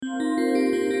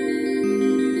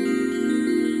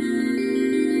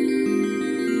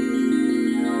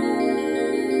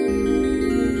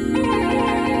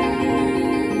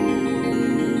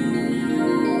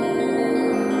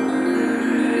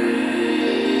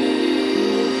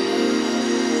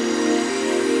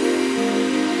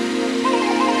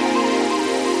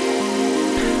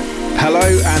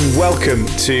and welcome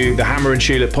to the Hammer and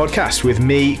Tulip podcast with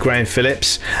me, Graham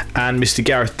Phillips, and Mr.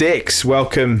 Gareth Dix.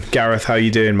 Welcome, Gareth. How are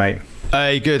you doing, mate?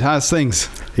 Hey, good. How's things?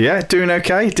 Yeah, doing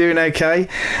okay.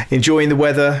 Enjoying the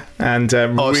weather and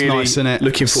really nice, isn't it?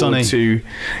 Looking forward to...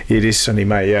 It is sunny,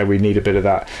 mate. Yeah, we need a bit of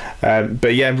that.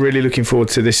 But yeah, I'm really looking forward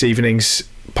to this evening's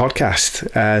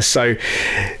podcast. So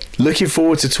looking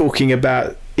forward to talking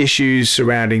about issues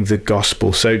surrounding the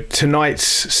gospel. So tonight's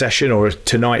session, or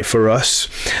tonight for us,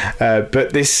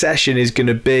 but this session is going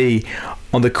to be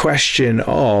on the question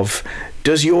of,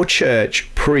 does your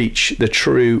church preach the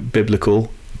true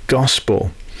biblical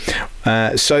gospel?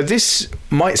 So this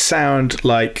might sound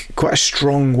like quite a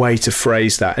strong way to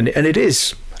phrase that, and it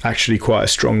is actually quite a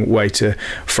strong way to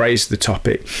phrase the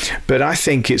topic, but I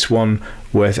think it's one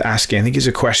worth asking. I think it's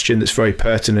a question that's very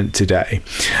pertinent today,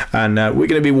 and we're going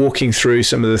to be walking through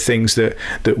some of the things that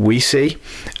we see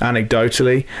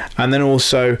anecdotally, and then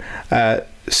also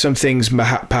some things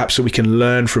perhaps that we can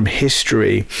learn from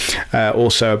history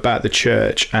also about the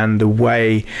church and the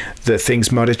way that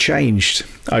things might have changed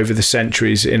over the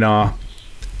centuries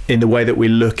in the way that we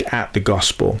look at the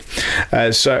gospel.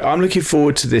 So I'm looking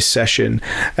forward to this session.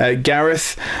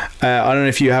 Gareth, I don't know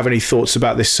if you have any thoughts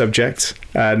about this subject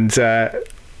and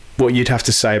what you'd have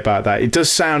to say about that. It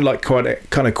does sound like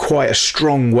quite a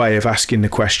strong way of asking the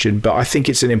question, but I think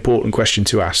it's an important question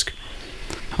to ask.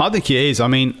 I think it is. I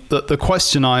mean, the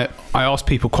question I ask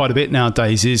people quite a bit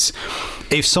nowadays is,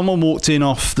 if someone walked in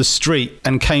off the street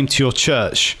and came to your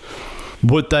church,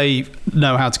 would they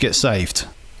know how to get saved?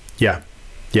 Yeah.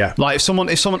 Like if someone,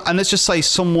 and let's just say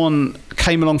someone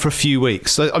came along for a few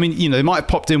weeks. I mean, they might have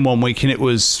popped in one week and it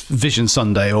was Vision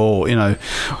Sunday, or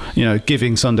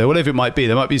Giving Sunday, whatever it might be.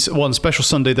 There might be one special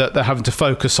Sunday that they're having to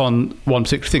focus on one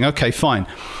particular thing. Okay, fine.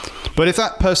 But if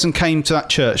that person came to that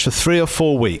church for 3 or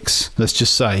 4 weeks, let's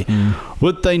just say,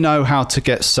 would they know how to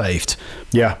get saved?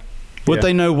 Yeah. Would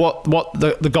they know what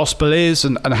the gospel is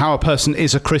and how a person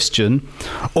is a Christian?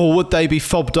 Or would they be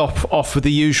fobbed off with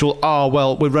the usual,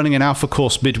 we're running an alpha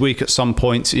course midweek at some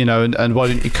point, and why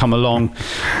don't you come along?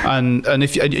 And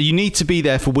if you need to be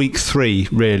there for week 3,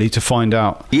 really, to find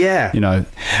out. Yeah.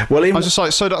 Well, I was just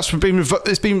like, so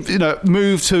it's been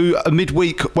moved to a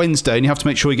midweek Wednesday, and you have to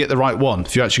make sure you get the right one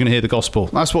if you're actually going to hear the gospel.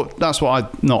 That's what I'm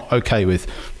not okay with.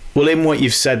 Well, in what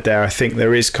you've said there, I think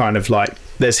there is kind of like,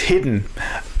 there's hidden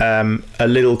a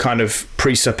little kind of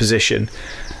presupposition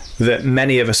that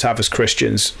many of us have as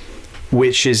Christians,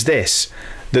 which is this,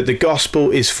 that the gospel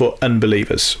is for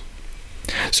unbelievers.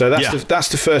 So that's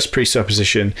the first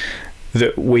presupposition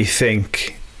that we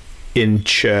think in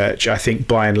church, I think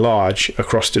by and large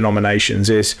across denominations,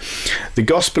 is the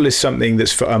gospel is something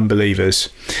that's for unbelievers.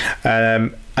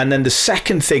 And then the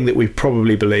second thing that we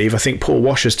probably believe, I think Paul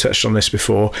Washer's touched on this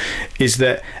before, is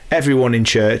that everyone in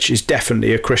church is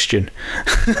definitely a Christian.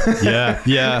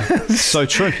 Yeah. So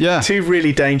true, yeah. 2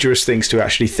 really dangerous things to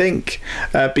actually think,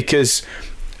 because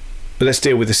let's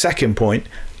deal with the second point.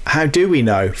 How do we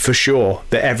know for sure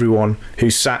that everyone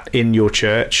who's sat in your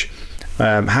church,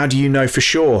 how do you know for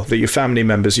sure that your family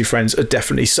members, your friends are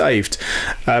definitely saved?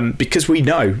 Because we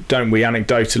know, don't we,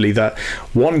 anecdotally, that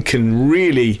one can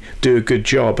really do a good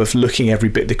job of looking every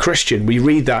bit the Christian. We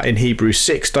read that in Hebrews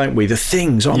 6, don't we? The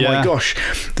things, my gosh,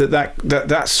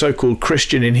 that so-called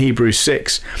Christian in Hebrews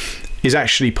 6 is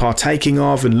actually partaking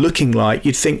of and looking like,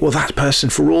 you'd think, well, that person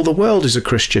for all the world is a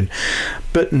Christian.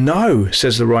 But no,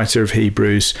 says the writer of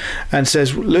Hebrews, and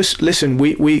says, listen,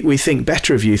 we think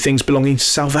better of you, things belonging to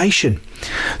salvation.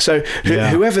 So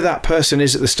whoever that person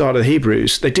is at the start of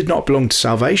Hebrews, they did not belong to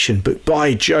salvation, but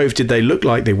by Jove, did they look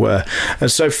like they were.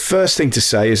 And so first thing to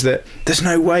say is that there's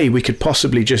no way we could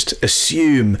possibly just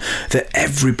assume that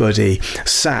everybody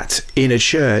sat in a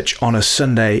church on a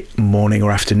Sunday morning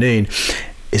or afternoon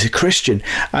is a Christian.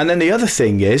 And then the other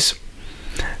thing is,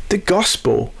 the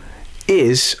gospel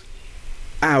is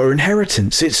our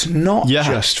inheritance. It's not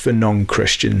just for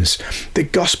non-Christians. The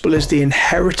gospel is the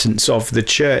inheritance of the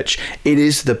church. It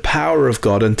is the power of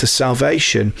God unto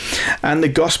salvation. And the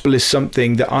gospel is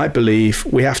something that I believe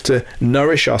we have to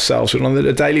nourish ourselves with on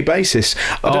a daily basis.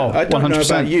 I don't know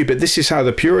about you, but this is how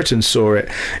the Puritans saw it,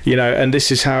 and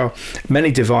this is how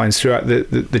many divines throughout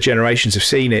the generations have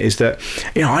seen it, is that,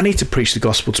 I need to preach the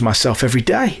gospel to myself every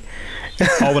day.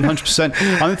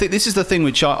 100%. I think this is the thing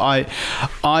which I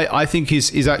think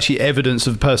is actually evidence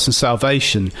of a person's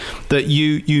salvation, that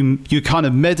you kind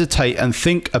of meditate and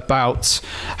think about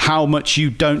how much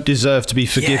you don't deserve to be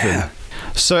forgiven.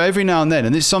 So every now and then,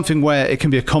 and it's something where it can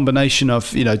be a combination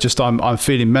of, just I'm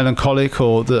feeling melancholic,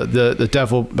 or the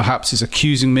devil perhaps is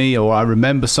accusing me, or I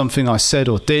remember something I said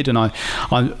or did, and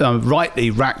I'm rightly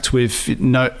racked with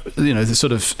the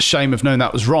sort of shame of knowing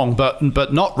that was wrong,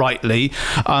 but not rightly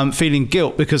feeling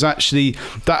guilt because actually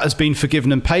that has been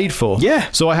forgiven and paid for. Yeah.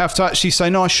 So I have to actually say,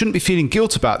 no, I shouldn't be feeling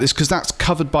guilt about this because that's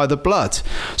covered by the blood.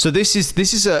 So this is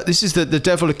the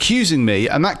devil accusing me,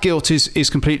 and that guilt is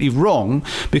completely wrong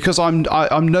because I'm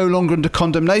no longer under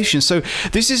condemnation. So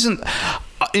this isn't.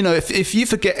 If you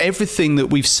forget everything that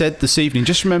we've said this evening,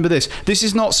 just remember this. This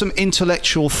is not some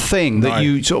intellectual thing that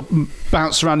you sort of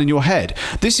bounce around in your head.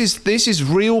 This is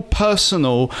real,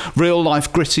 personal, real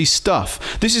life, gritty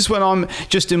stuff. This is when I'm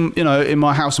just in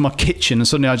my house, in my kitchen, and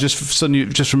suddenly I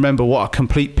just remember what a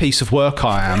complete piece of work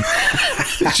I am.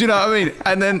 Do you know what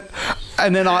I mean?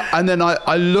 And then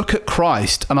I look at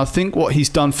Christ and I think what he's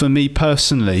done for me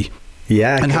personally.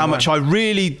 Yeah, and how much I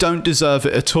really don't deserve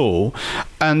it at all,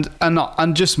 and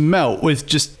just melt with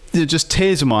just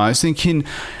tears in my eyes, thinking,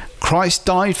 Christ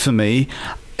died for me,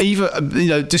 even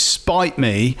despite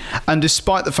me, and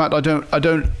despite the fact I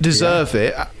don't deserve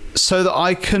it, so that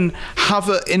I can have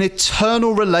an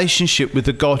eternal relationship with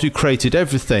the God who created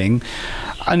everything.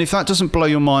 And if that doesn't blow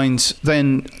your mind,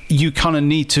 then you kind of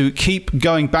need to keep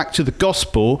going back to the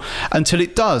gospel until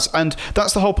it does. And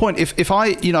that's the whole point. If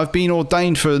I've been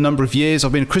ordained for a number of years,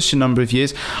 I've been a Christian a number of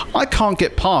years, I can't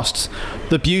get past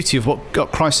the beauty of what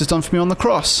Christ has done for me on the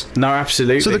cross. No,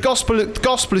 absolutely. So the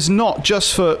gospel is not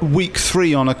just for week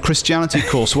 3 on a Christianity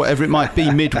course, whatever it might be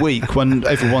midweek when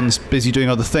everyone's busy doing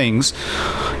other things.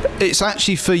 It's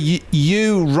actually for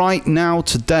you right now,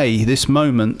 today, this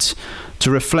moment, to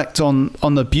reflect on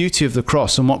the beauty of the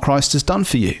cross and what Christ has done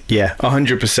for you. Yeah,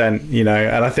 100%. And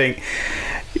I think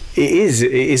it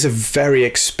is a very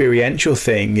experiential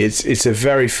thing. It's a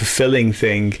very fulfilling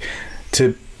thing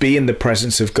to be in the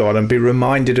presence of God and be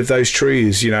reminded of those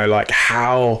truths. Like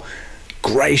how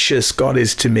gracious God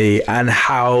is to me and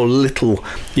how little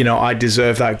I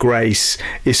deserve that grace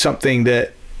is something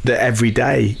that every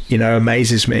day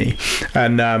amazes me.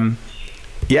 And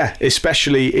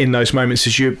especially in those moments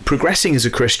as you're progressing as a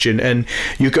Christian and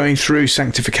you're going through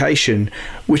sanctification,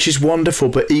 which is wonderful,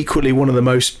 but equally one of the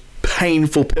most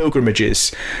painful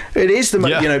pilgrimages. It is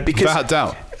because without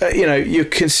doubt, you're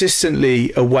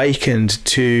consistently awakened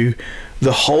to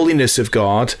the holiness of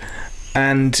God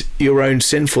and your own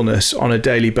sinfulness on a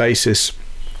daily basis,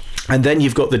 and then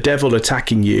you've got the devil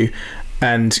attacking you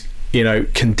and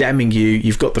condemning you.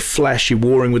 You've got the flesh, you're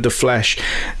warring with the flesh,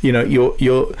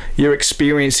 you're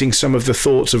experiencing some of the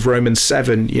thoughts of Romans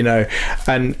 7,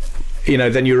 and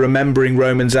then you're remembering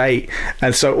Romans 8,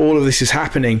 and so all of this is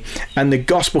happening, and the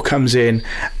gospel comes in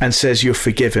and says you're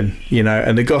forgiven,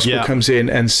 and the gospel comes in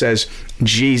and says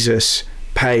Jesus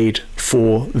paid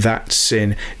for that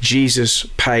sin. Jesus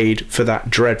paid for that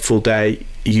dreadful day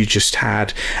you just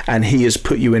had, and he has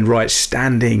put you in right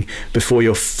standing before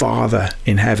your Father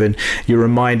in heaven. You're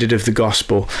reminded of the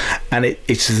gospel, and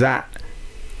it's that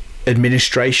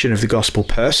administration of the gospel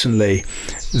personally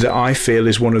that I feel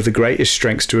is one of the greatest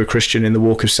strengths to a Christian in the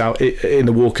walk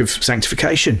of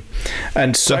sanctification.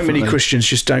 And so many Christians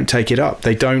just don't take it up.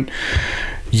 They don't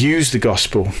use the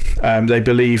gospel. They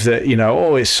believe that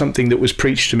it's something that was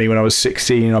preached to me when I was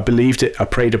 16. I believed it. I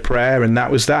prayed a prayer, and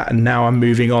that was that. And now I'm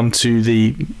moving on to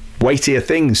the weightier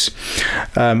things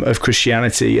of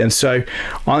Christianity. And so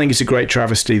I think it's a great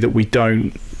travesty that we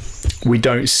don't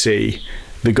see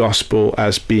the gospel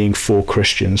as being for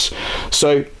Christians.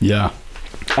 So yeah,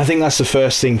 I think that's the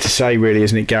first thing to say, really,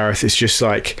 isn't it, Gareth? It's just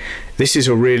like, this is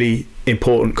a really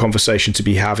important conversation to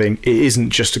be having. It isn't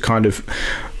just a kind of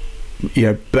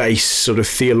base sort of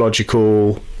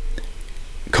theological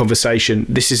conversation.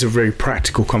 This is a very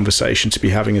practical conversation to be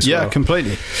having as well. Yeah,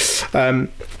 completely. And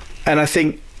I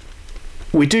think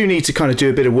we do need to kind of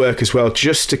do a bit of work as well,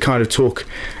 just to kind of talk.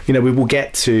 We will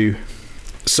get to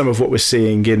some of what we're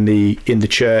seeing in the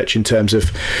church in terms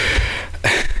of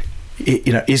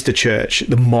is the church,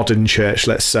 the modern church,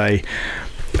 let's say,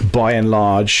 by and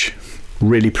large,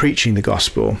 really preaching the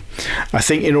gospel. I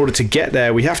think in order to get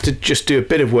there, we have to just do a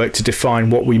bit of work to define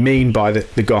what we mean by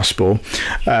the gospel.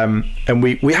 And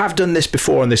we have done this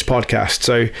before on this podcast.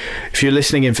 So if you're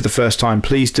listening in for the first time,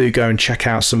 please do go and check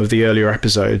out some of the earlier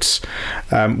episodes.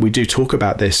 We do talk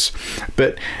about this.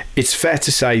 But it's fair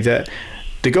to say that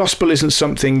the gospel isn't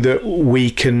something that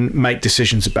we can make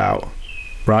decisions about,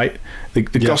 right? The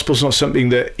gospel's not something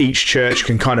that each church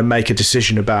can kind of make a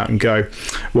decision about and go,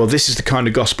 well, this is the kind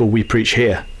of gospel we preach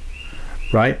here.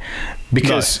 right?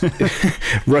 Because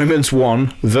Romans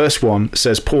 1 verse 1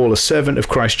 says, Paul, a servant of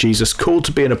Christ Jesus, called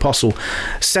to be an apostle,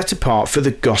 set apart for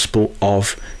the gospel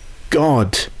of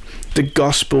God. The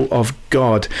gospel of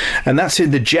God. And that's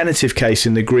in the genitive case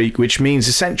in the Greek, which means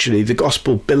essentially the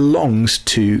gospel belongs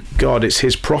to God. It's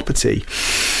his property.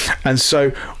 And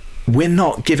so we're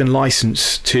not given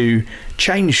license to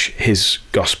change his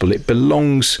gospel. It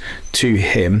belongs to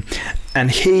him.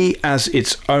 And he, as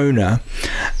its owner,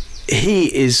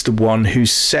 he is the one who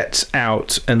sets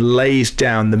out and lays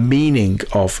down the meaning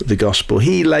of the gospel.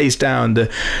 He lays down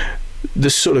the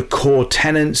sort of core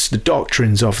tenets, the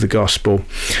doctrines of the gospel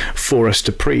for us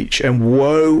to preach. And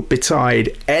woe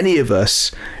betide any of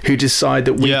us who decide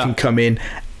that we can come in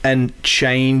and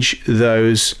change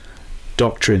those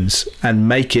doctrines and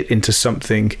make it into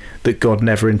something that God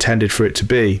never intended for it to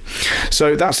be.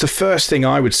 So that's the first thing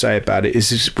I would say about it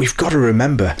is we've got to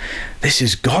remember this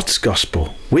is God's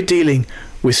gospel. We're dealing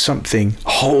with something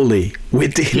holy. We're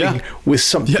dealing with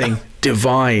something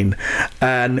divine,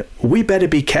 and we better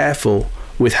be careful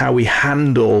with how we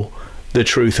handle the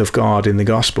truth of God in the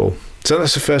gospel. So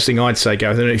that's the first thing I'd say,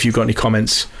 Gareth. I don't know if you've got any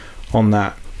comments on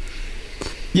that.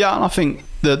 Yeah, and I think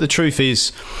the truth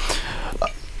is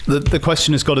the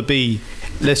question has got to be,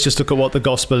 let's just look at what the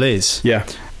gospel is. Yeah.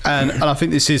 And I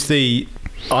think this is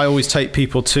I always take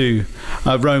people to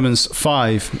Romans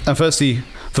 5, and firstly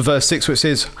for verse 6, where it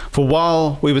says, for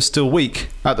while we were still weak,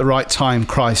 at the right time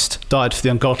Christ died for the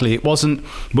ungodly. It wasn't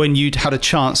when you'd had a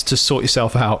chance to sort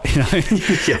yourself out, you know.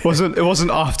 It wasn't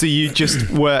after you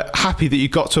just were happy that you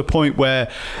got to a point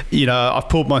where, you know, I've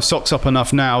pulled my socks up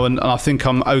enough now and I think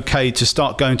I'm okay to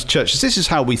start going to church. This is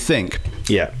how we think.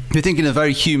 Yeah. We think in a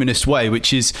very humanist way,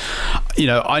 which is, you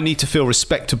know, I need to feel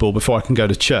respectable before I can go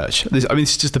to church. This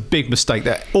is just a big mistake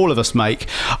that all of us make.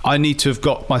 I need to have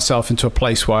got myself into a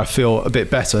place where I feel a bit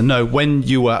better. No, when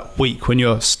you are weak, when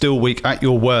you're still weak at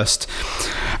your worst.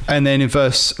 And then in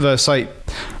verse 8,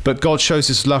 but God shows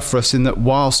his love for us in that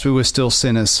whilst we were still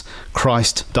sinners,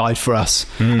 Christ died for us.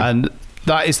 And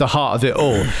that is the heart of it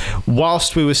all.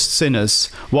 Whilst we were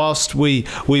sinners, whilst we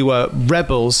were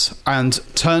rebels and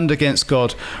turned against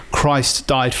God, Christ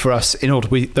died for us in order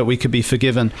that we could be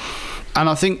forgiven. And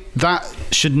I think that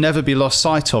should never be lost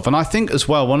sight of. And I think as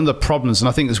well, one of the problems, and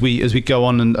I think as we go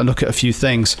on and look at a few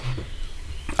things,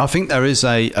 I think there is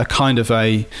a kind of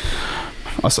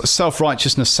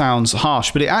self-righteousness sounds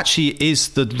harsh, but it actually is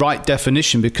the right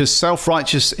definition, because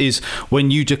self-righteous is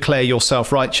when you declare you're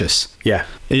self-righteous. Yeah.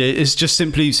 It's just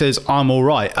simply says, I'm all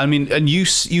right. I mean, and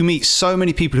you meet so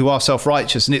many people who are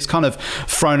self-righteous, and it's kind of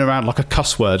thrown around like a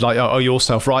cuss word, like, oh, you're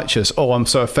self-righteous. Oh, I'm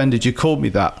so offended you called me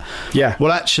that. Yeah.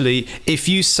 Well, actually, if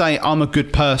you say I'm a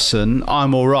good person,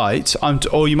 I'm all right,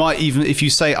 or you might even, if you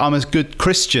say I'm a good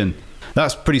Christian,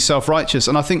 that's pretty self-righteous.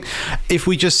 And I think if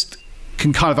we just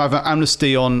can kind of have an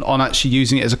amnesty on actually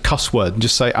using it as a cuss word and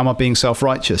just say, am I being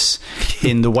self-righteous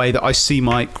in the way that I see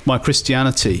my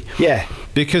Christianity? Yeah.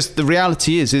 Because the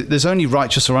reality is there's only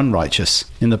righteous or unrighteous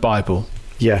in the Bible.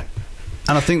 Yeah.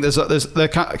 And I think there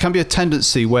can be a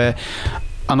tendency where,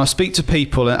 and I speak to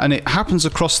people, and it happens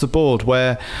across the board,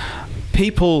 where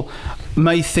people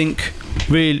may think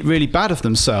really, really bad of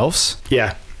themselves.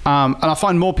 Yeah. And I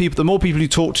find the more people you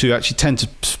talk to actually tend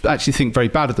to actually think very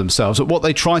bad of themselves. But what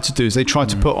they try to do is they try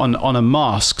to put on a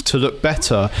mask to look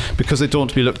better, because they don't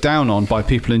want to be looked down on by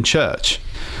people in church.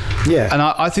 Yeah. And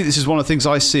I think this is one of the things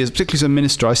I see, particularly as a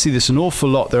minister, I see this an awful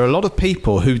lot. There are a lot of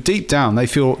people who deep down, they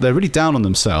feel they're really down on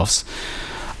themselves.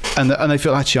 And they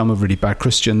feel, actually, I'm a really bad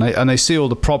Christian. And they see all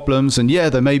the problems, and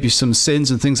there may be some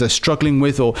sins and things they're struggling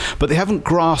with, but they haven't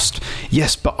grasped,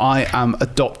 yes, but I am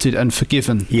adopted and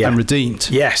forgiven and redeemed.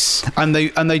 Yes. And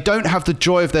they don't have the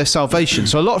joy of their salvation.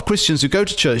 So a lot of Christians who go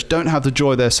to church don't have the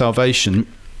joy of their salvation.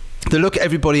 They look at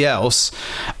everybody else,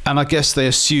 and I guess they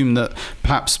assume that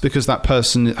perhaps because that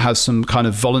person has some kind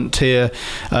of volunteer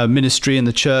ministry in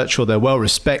the church, or they're well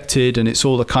respected, and it's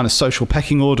all the kind of social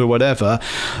pecking order or whatever,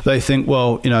 they think,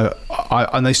 well, you know,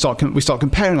 we start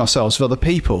comparing ourselves with other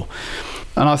people.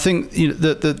 And I think, you know,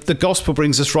 the gospel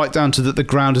brings us right down to that the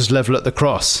ground is level at the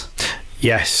cross.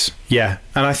 Yes, yeah.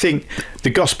 And I think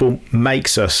the gospel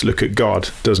makes us look at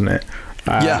God, doesn't it?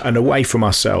 And away from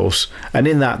ourselves, and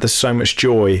in that there's so much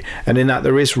joy, and in that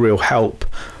there is real help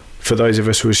for those of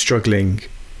us who are struggling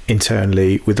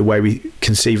internally with the way we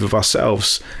conceive of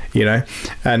ourselves, you know.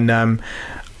 And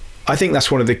I think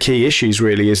that's one of the key issues,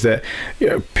 really, is that, you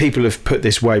know, people have put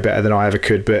this way better than I ever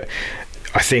could, but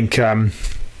I think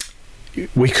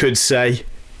we could say,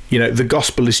 you know, the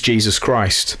gospel is Jesus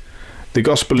Christ. The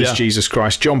gospel is Jesus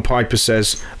Christ. John Piper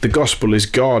says the gospel is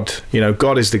God.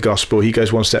 God is the gospel. He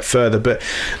goes one step further. But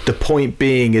the point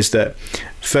being is that,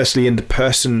 firstly, in the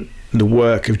person, the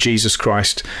work of Jesus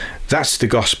Christ, that's the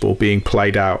gospel being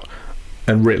played out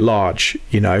and writ large.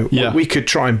 We could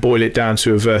try and boil it down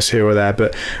to a verse here or there,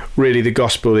 but really the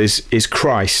gospel is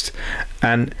Christ,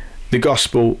 and the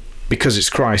gospel, because it's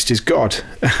Christ, is God.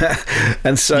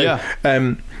 And so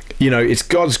it's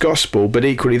God's gospel, but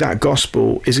equally that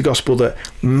gospel is a gospel that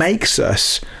makes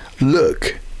us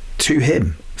look to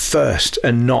him first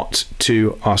and not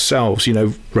to ourselves.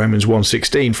 Romans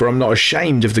 1:16, for I'm not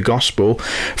ashamed of the gospel,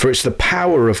 for it's the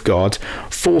power of God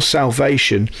for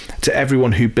salvation to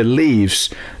everyone who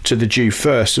believes, to the Jew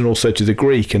first and also to the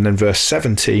Greek. And then verse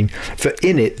 17, for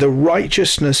in it the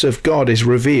righteousness of God is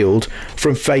revealed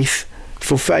from faith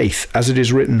for faith, as it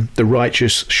is written, the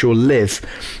righteous shall live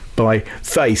by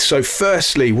faith. So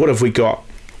firstly, what have we got?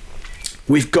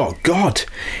 We've got God.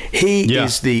 He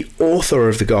is the author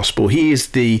of the gospel. He is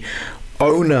the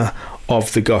owner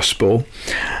of the gospel,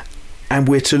 and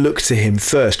we're to look to him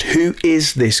first. Who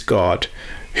is this God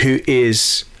who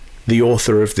is the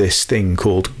author of this thing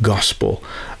called gospel?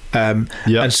 And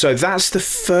so that's the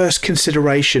first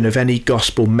consideration of any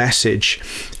gospel message,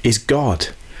 is God.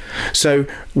 So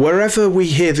wherever we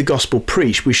hear the gospel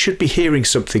preached, we should be hearing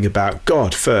something about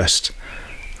God first,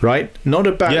 right? Not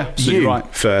about you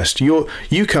first. You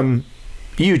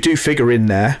do figure in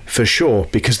there for sure,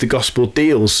 because the gospel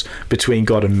deals between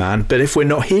God and man. But if we're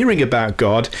not hearing about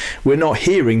God, we're not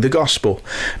hearing the gospel,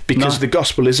 because the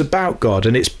gospel is about God,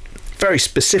 and it's very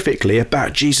specifically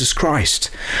about Jesus Christ.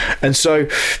 And so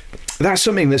that's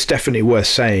something that's definitely worth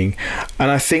saying. And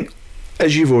I think,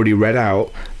 as you've already read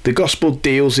out, the gospel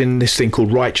deals in this thing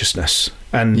called righteousness.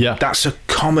 And that's a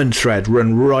common thread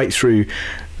run right through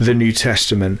the New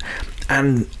Testament,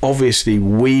 and obviously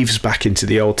weaves back into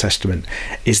the Old Testament,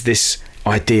 is this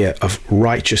idea of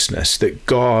righteousness, that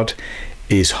God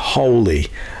is holy,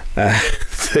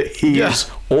 that he is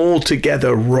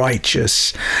altogether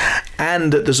righteous,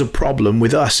 and that there's a problem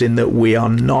with us in that we are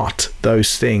not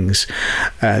those things,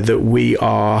 that we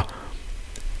are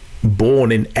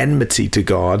born in enmity to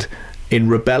God, in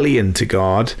rebellion to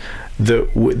God,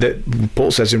 that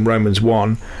Paul says in Romans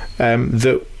 1,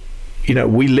 that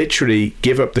we literally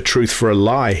give up the truth for a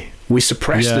lie. We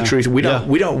suppress the truth. We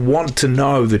don't want to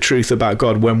know the truth about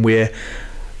God when we're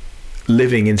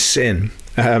living in sin.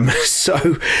 It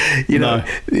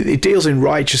deals in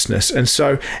righteousness, and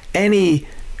so any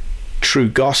true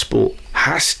gospel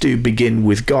has to begin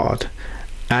with God,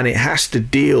 and it has to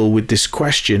deal with this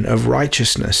question of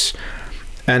righteousness.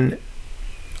 And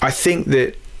I think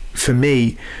that for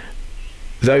me,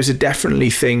 those are definitely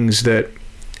things that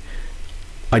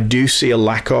I do see a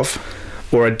lack of,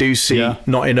 or I do see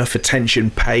not enough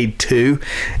attention paid to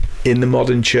in the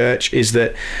modern church, is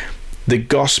that the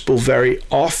gospel very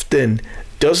often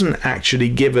doesn't actually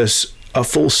give us a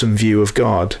fulsome view of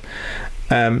God.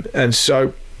 And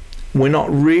so we're not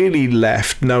really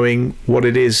left knowing what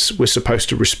it is we're supposed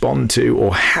to respond to,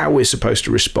 or how we're supposed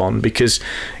to respond, because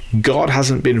God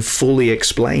hasn't been fully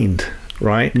explained,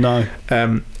 right? No.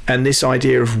 And this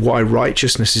idea of why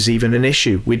righteousness is even an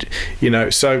issue.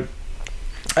 So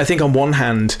I think on one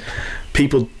hand,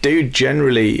 people do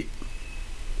generally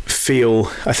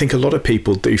feel, I think a lot of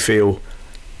people do feel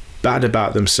bad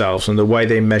about themselves and the way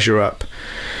they measure up.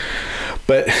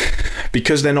 But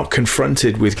because they're not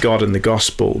confronted with God and the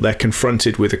gospel, they're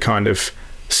confronted with a kind of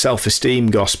self-esteem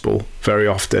gospel very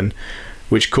often,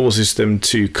 which causes them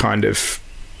to kind of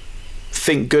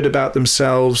think good about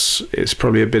themselves. It's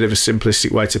probably a bit of a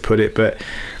simplistic way to put it, but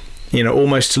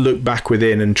almost to look back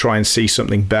within and try and see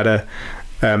something better.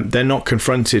 They're not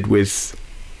confronted with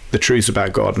the truths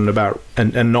about God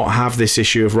and not have this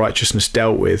issue of righteousness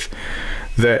dealt with,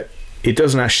 that it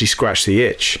doesn't actually scratch the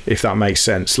itch, if that makes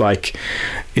sense. Like,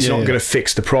 it's not going to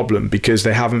fix the problem, because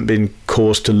they haven't been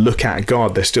caused to look at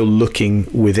God. They're still looking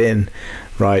within,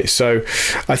 right? So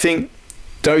I think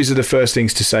those are the first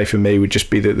things to say for me, would just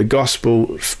be that the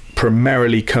gospel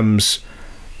primarily comes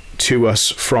to us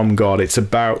from God. It's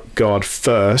about God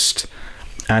first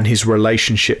and his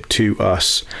relationship to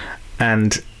us.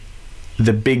 And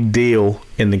the big deal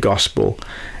in the gospel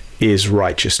is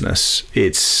righteousness.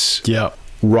 It's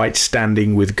right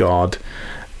standing with God,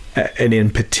 and in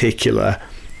particular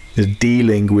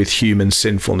dealing with human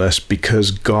sinfulness, because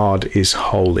God is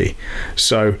holy.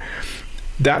 So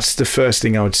that's the first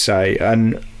thing I would say.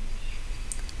 And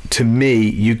to me,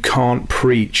 you can't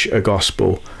preach a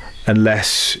gospel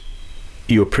unless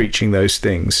you're preaching those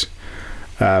things.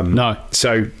 No.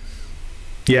 So,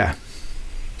 yeah.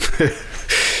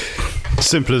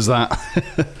 Simple as that.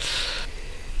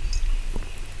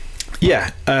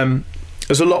 Yeah,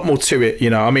 there's a lot more to it, you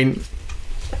know. I mean,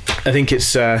 I think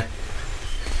it's here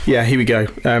we go.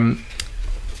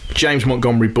 James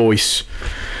Montgomery Boyce,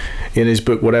 in his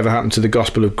book Whatever Happened to the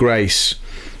Gospel of Grace,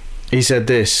 he said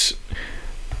this: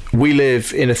 we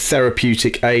live in a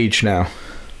therapeutic age now.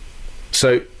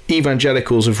 So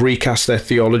evangelicals have recast their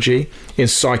theology in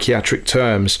psychiatric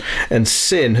terms, and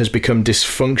sin has become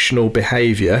dysfunctional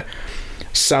behaviour.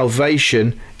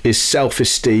 Salvation is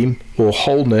self-esteem or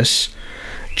wholeness.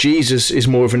 Jesus is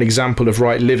more of an example of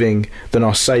right living than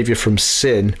our saviour from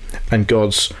sin and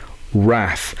God's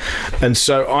wrath. And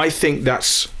so I think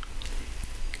that's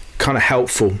kind of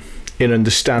helpful in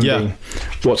understanding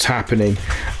what's happening.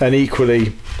 And equally,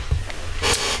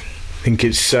 I think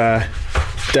it's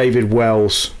David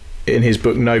Wells in his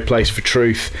book No Place for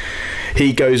Truth.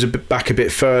 He goes back a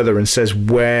bit further and says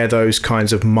where those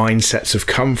kinds of mindsets have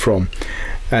come from.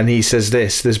 And he says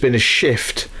this: there's been a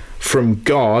shift from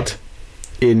God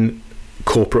in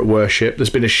corporate worship. There's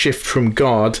been a shift from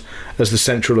God as the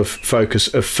central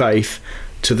focus of faith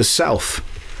to the self.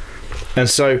 And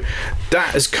so that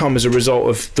has come as a result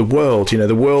of the world. You know,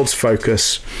 the world's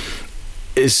focus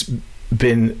has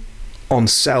been on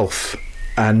self.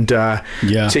 And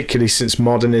particularly since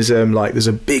modernism, like, there's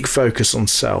a big focus on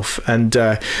self, and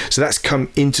so that's come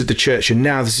into the church. And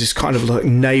now there's this kind of like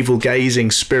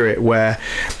navel-gazing spirit where,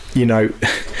 you know,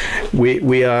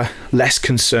 we are less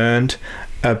concerned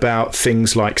about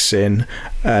things like sin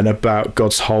and about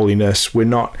God's holiness. We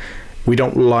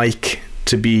don't like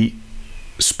to be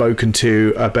spoken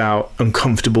to about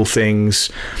uncomfortable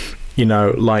things, you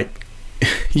know, like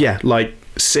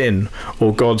sin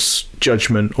or God's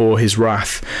judgment or his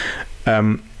wrath,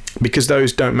 because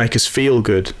those don't make us feel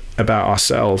good about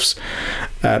ourselves,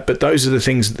 but those are the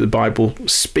things that the Bible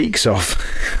speaks of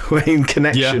in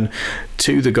connection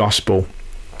to the gospel.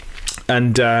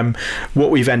 And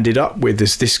what we've ended up with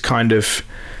is this kind of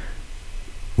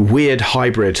weird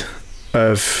hybrid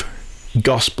of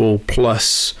gospel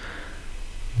plus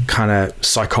kind of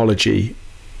psychology,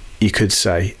 you could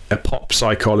say, a pop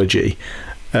psychology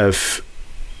of,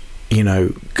 you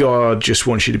know, God just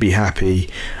wants you to be happy.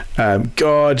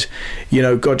 God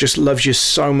just loves you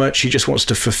so much. He just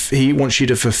wants he wants you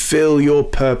to fulfill your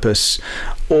purpose,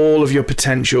 all of your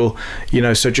potential. You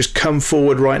know, so just come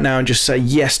forward right now and just say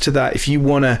yes to that. If you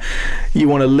wanna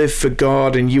live for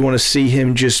God and you want to see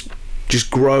Him just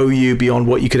grow you beyond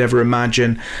what you could ever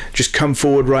imagine, just come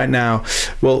forward right now.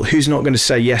 Well, who's not going to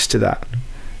say yes to that?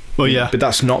 Well, yeah, but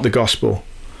that's not the gospel.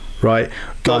 Right?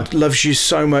 God loves you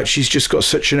so much. He's just got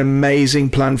such an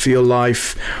amazing plan for your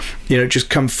life. You know, just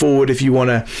come forward if you want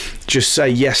to just say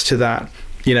yes to that.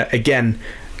 You know, again,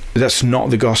 that's not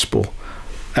the gospel.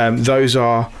 Those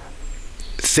are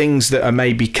things that are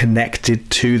maybe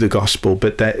connected to the gospel,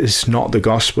 but that is not the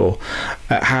gospel.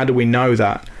 How do we know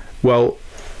that? Well,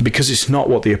 because it's not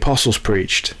what the apostles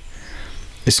preached.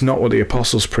 It's not what the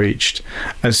apostles preached.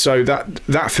 And so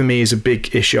that for me is a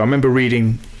big issue. I remember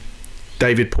reading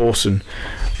David Pawson.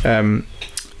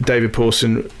 David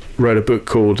Pawson wrote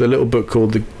a little book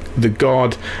called The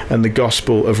God and the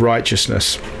Gospel of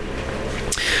Righteousness.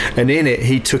 And in it,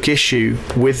 he took issue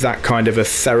with that kind of a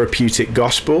therapeutic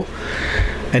gospel.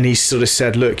 And he sort of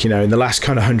said, look, you know, in the last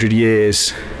kind of 100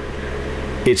 years,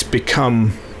 it's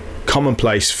become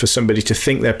commonplace for somebody to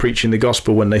think they're preaching the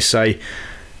gospel when they say,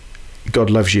 God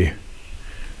loves you.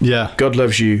 Yeah. God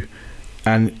loves you.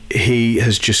 And he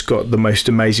has just got the most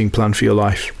amazing plan for your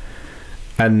life.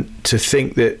 And to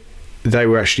think that they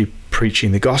were actually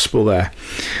preaching the gospel there.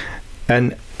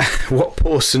 And what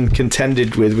Pawson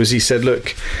contended with was, he said,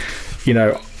 look, you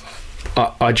know,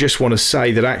 I just want to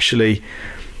say that actually,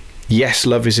 yes,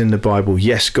 love is in the Bible.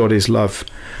 Yes, God is love.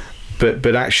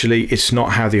 But actually, it's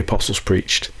not how the apostles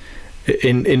preached.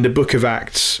 In the book of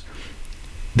Acts,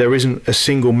 there isn't a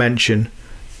single mention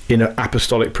in an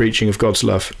apostolic preaching of God's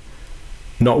love.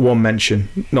 Not one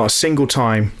mention, not a single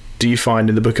time do you find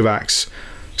in the book of Acts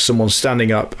someone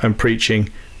standing up and preaching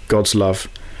God's love.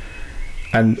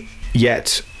 And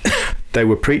yet they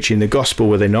were preaching the gospel,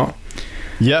 were they not?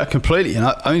 Yeah, completely. And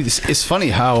I mean, it's funny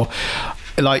how,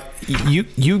 like,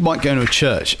 you might go into a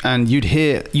church and you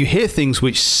hear things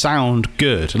which sound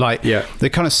good, like they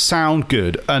kind of sound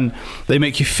good and they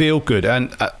make you feel good.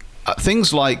 And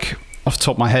things like, off the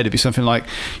top of my head, it'd be something like,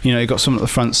 you know, you got someone at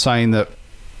the front saying that,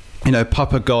 you know,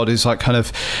 Papa God is like kind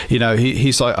of, you know,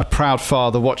 he's like a proud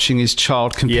father watching his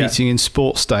child competing in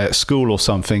sports day at school or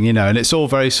something, you know, and it's all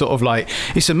very sort of like,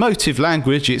 it's emotive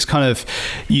language. It's kind of,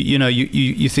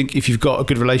 you think if you've got a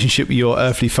good relationship with your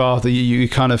earthly father, you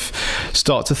kind of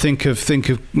start to think of,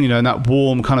 you know, in that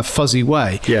warm kind of fuzzy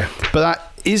way. Yeah. But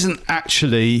that isn't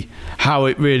actually how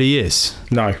it really is.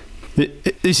 No.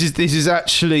 This is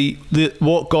actually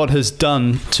what God has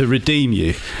done to redeem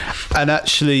you, and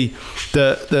actually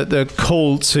the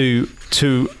call to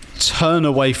turn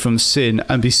away from sin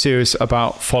and be serious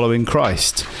about following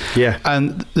Christ. Yeah.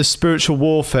 And the spiritual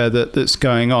warfare that's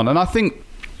going on. And I think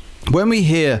when we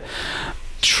hear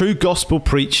true gospel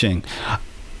preaching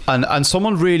and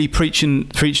someone really preaching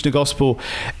the gospel,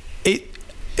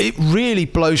 it really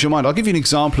blows your mind. I'll give you an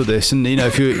example of this. And,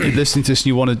 if you're listening to this and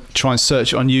you want to try and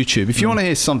search it on YouTube, if you want to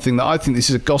hear something that I think this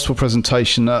is a gospel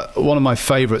presentation, one of my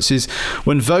favourites is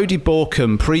when Vodi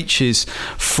Borkum preaches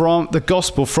from the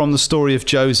gospel from the story of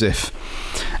Joseph.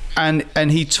 And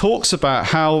he talks about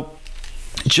how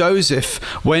Joseph,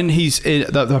 when he's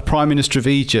the prime minister of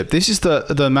Egypt, this is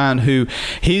the man who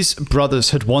his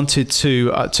brothers had wanted to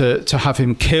have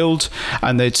him killed,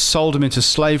 and they'd sold him into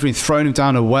slavery and thrown him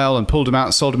down a well and pulled him out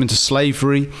and sold him into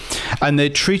slavery, and they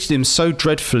treated him so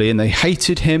dreadfully, and they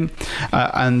hated him,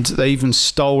 and they even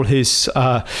stole his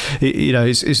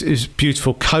his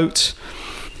beautiful coat,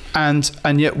 and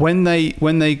yet when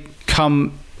they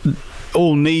come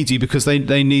all needy because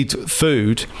they need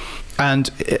food.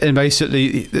 And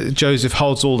basically, Joseph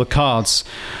holds all the cards.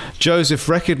 Joseph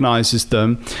recognizes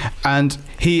them, and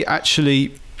he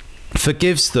actually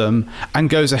forgives them and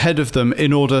goes ahead of them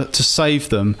in order to save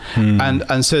them,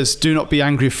 and says, do not be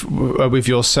angry with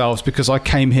yourselves, because I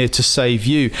came here to save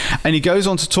you. And he goes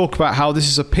on to talk about how this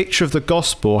is a picture of the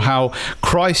gospel, how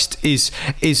Christ is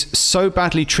so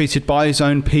badly treated by his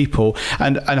own people,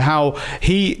 and how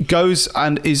he goes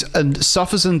and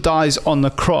suffers and dies on the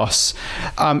cross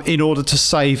in order to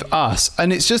save us.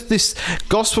 And it's just this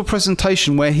gospel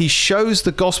presentation where he shows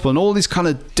the gospel and all these kind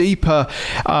of deeper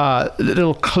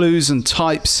little clues and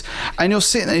types, and you're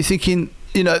sitting there thinking,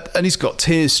 and he's got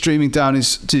tears streaming down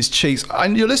his cheeks,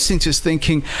 and you're listening to this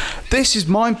thinking, this is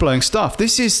mind-blowing stuff.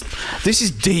 This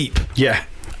is deep. Yeah.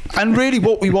 And really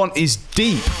what we want is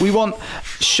deep. We want,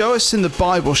 show us in the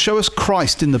Bible, show us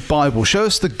Christ in the Bible, show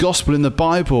us the gospel in the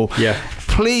Bible. Yeah.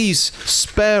 Please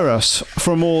spare us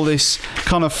from all this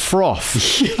kind of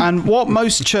froth. And what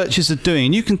most churches are doing,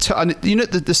 and you can tell, and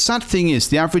the sad thing is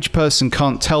the average person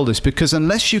can't tell this, because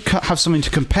unless you have something to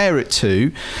compare it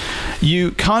to,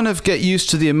 you kind of get used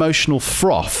to the emotional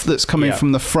froth that's coming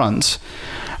from the front,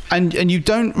 and you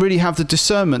don't really have the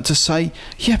discernment to say,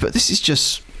 yeah, but this is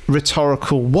just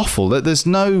rhetorical waffle. There's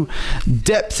no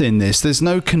depth in this. There's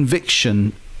no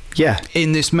conviction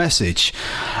in this message.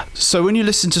 So when you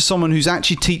listen to someone who's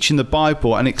actually teaching the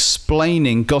Bible and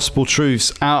explaining gospel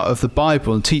truths out of the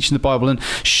Bible and teaching the Bible and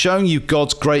showing you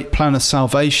God's great plan of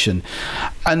salvation,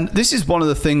 and this is one of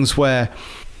the things where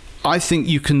I think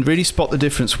you can really spot the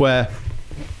difference, where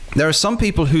there are some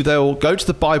people who they'll go to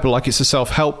the Bible like it's a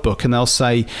self-help book, and they'll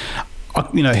say,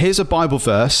 here's a Bible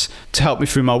verse to help me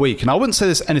through my week. And I wouldn't say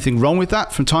there's anything wrong with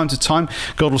that. From time to time,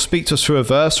 God will speak to us through a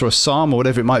verse or a psalm or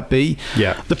whatever it might be.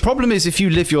 Yeah. The problem is if you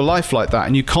live your life like that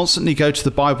and you constantly go to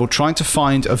the Bible trying to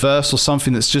find a verse or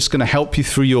something that's just going to help you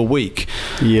through your week.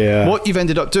 Yeah. What you've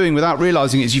ended up doing without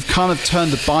realizing is you've kind of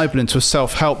turned the Bible into a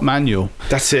self-help manual.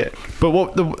 That's it. But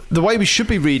what the way we should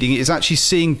be reading it is actually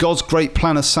seeing God's great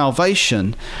plan of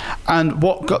salvation, and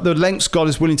the lengths God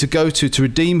is willing to go to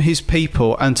redeem his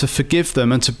people and to forgive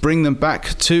them and to bring them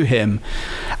back to him,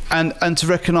 and to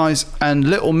recognize, and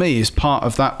little me is part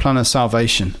of that plan of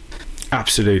salvation.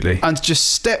 Absolutely. And to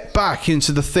just step back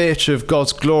into the theatre of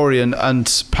God's glory and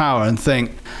power and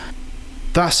think,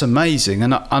 that's amazing,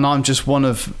 and I'm just one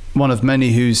of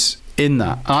many who's in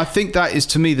that. And I think that is,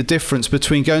 to me, the difference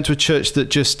between going to a church that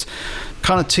just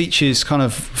kind of teaches kind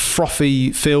of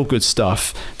frothy feel-good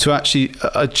stuff to actually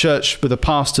a church with a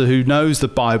pastor who knows the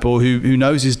Bible, who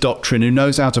knows his doctrine, who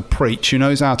knows how to preach, who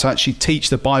knows how to actually teach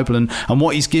the Bible, and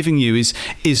what he's giving you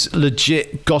is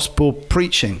legit gospel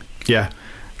preaching. Yeah.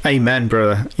 Amen,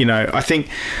 brother. I think,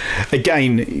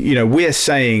 again, we're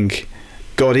saying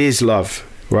God is love,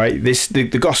 right?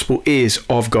 The gospel is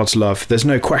of God's love. There's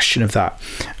no question of that.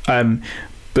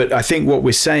 But I think what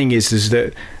we're saying is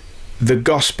that the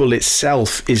gospel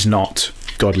itself is not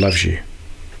God loves you,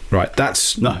 right?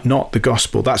 That's not the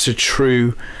gospel. That's a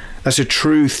true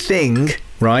thing,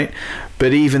 right?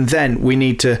 But even then, we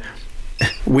need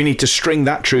to string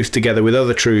that truth together with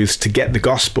other truths to get the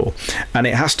gospel, and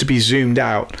it has to be zoomed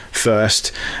out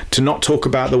first to not talk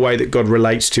about the way that God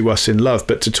relates to us in love,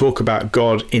 but to talk about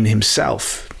God in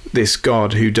himself, this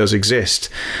God who does exist,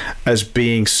 as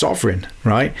being sovereign,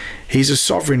 right? He's a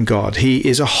sovereign God. He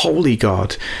is a holy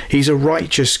God. He's a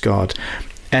righteous God,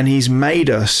 and he's made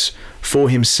us for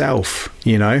himself.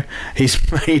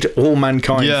 He's made all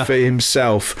mankind for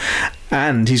himself,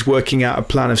 and he's working out a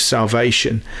plan of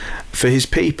salvation for his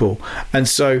people. And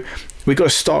so we've got to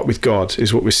start with God,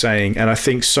 is what we're saying. And I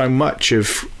think so much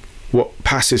of what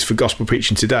passes for gospel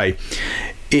preaching today,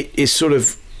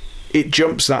 it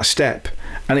jumps that step,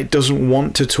 and it doesn't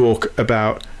want to talk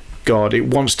about God. It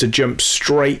wants to jump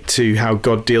straight to how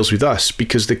God deals with us,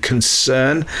 because the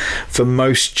concern for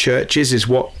most churches is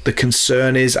what the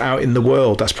concern is out in the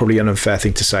world. That's probably an unfair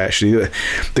thing to say, actually.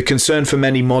 The concern for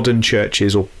many modern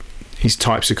churches, or these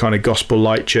types of kind of gospel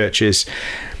light churches,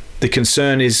 the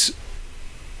concern is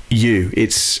you.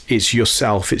 It's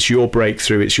yourself. It's your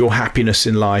breakthrough. It's your happiness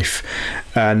in life.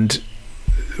 And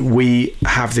we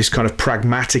have this kind of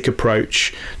pragmatic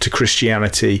approach to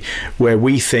Christianity, where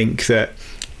we think that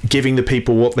giving the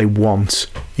people what they want,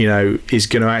 is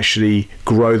going to actually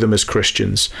grow them as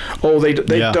Christians. Or they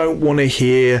don't want to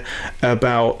hear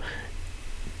about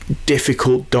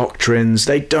difficult doctrines.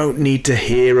 They don't need to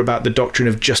hear about the doctrine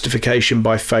of justification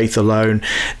by faith alone.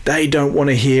 They don't want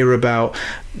to hear about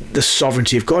the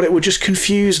sovereignty of God. It will just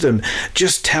confuse them.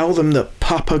 Just tell them that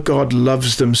Papa God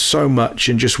loves them so much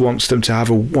and just wants them to have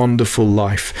a wonderful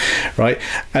life, right?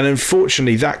 And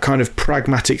unfortunately, that kind of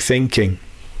pragmatic thinking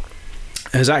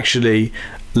has actually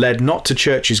led not to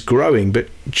churches growing, but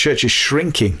churches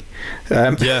shrinking.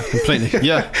 Completely.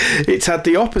 Yeah. It's had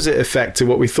the opposite effect to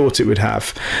what we thought it would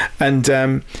have. And,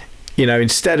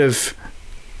 instead of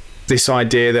this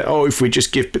idea that, if we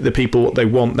just give the people what they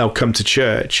want, they'll come to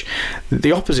church,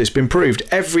 the opposite's been proved.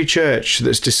 Every church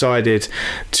that's decided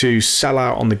to sell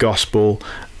out on the gospel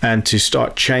and to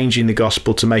start changing the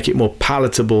gospel to make it more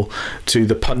palatable to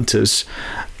the punters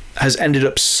has ended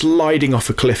up sliding off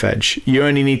a cliff edge. You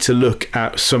only need to look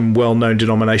at some well-known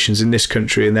denominations in this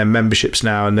country and their memberships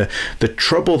now, and the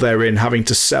trouble they're in having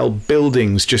to sell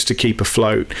buildings just to keep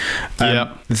afloat.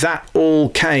 That all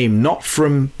came not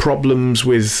from problems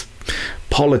with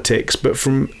politics, but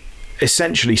from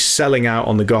essentially selling out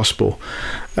on the gospel,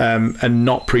 and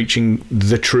not preaching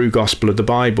the true gospel of the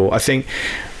Bible. I think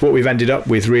what we've ended up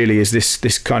with really is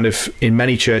this kind of, in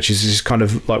many churches, is kind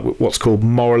of like what's called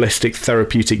moralistic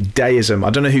therapeutic deism. I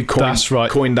don't know who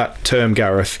coined that term,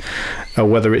 Gareth, or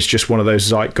whether it's just one of those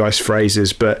zeitgeist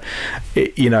phrases, but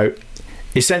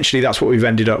essentially that's what we've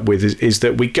ended up with, is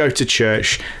that we go to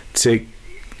church to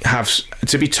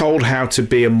be told how to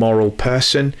be a moral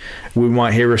person. We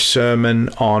might hear a sermon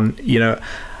on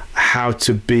how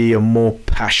to be a more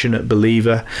passionate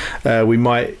believer. We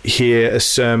might hear a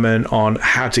sermon on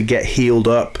how to get healed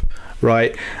up,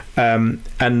 right? And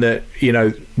that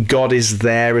God is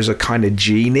there as a kind of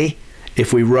genie.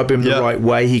 If we rub him the right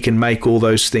way, he can make all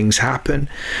those things happen.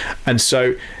 And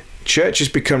so church has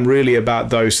become really about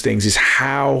those things, is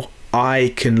how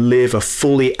I can live a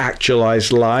fully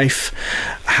actualized life,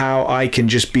 how I can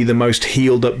just be the most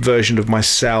healed up version of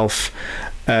myself,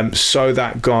 so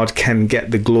that God can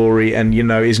get the glory. And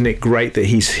isn't it great that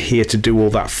he's here to do all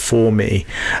that for me?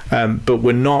 But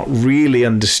we're not really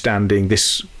understanding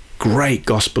this great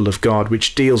gospel of God,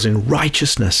 which deals in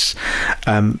righteousness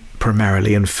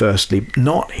primarily and firstly,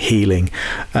 not healing,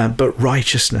 but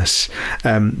righteousness,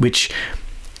 which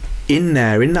in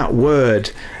that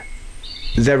word,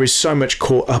 there is so much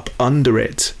caught up under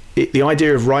it. The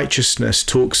idea of righteousness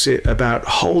talks about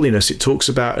holiness. It talks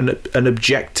about an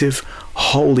objective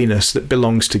holiness that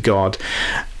belongs to God.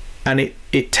 And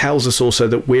it tells us also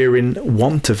that we're in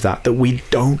want of that we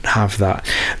don't have that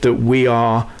we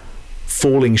are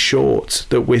falling short,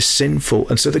 that we're sinful.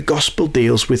 And so the gospel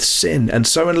deals with sin. And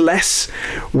so unless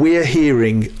we're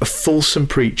hearing a fulsome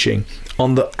preaching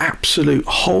on the absolute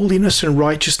holiness and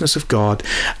righteousness of God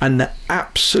and the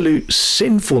absolute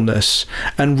sinfulness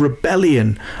and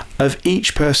rebellion of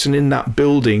each person in that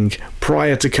building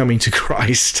prior to coming to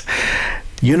Christ,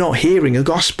 you're not hearing a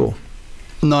gospel.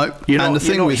 No. You're not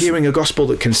hearing a gospel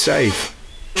that can save.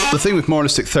 The thing with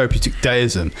moralistic therapeutic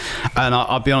deism, and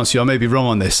I'll be honest with you, I may be wrong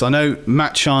on this. I know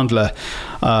Matt Chandler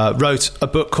wrote a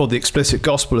book called The Explicit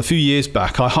Gospel a few years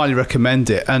back. I highly recommend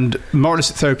it. And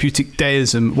moralistic therapeutic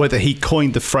deism, whether he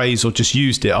coined the phrase or just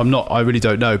used it, I really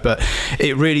don't know. But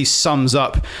it really sums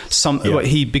up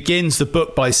he begins the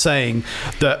book by saying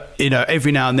that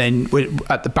every now and then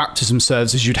at the baptism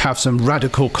services you'd have some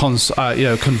radical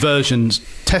conversion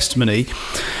testimony.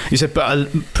 He said, but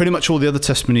pretty much all the other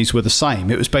testimonies were the same.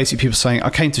 It was basically people saying, I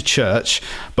came to church,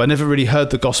 but I never really heard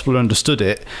the gospel or understood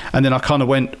it, and then I kind of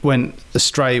went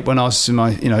astray when I was in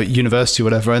my university or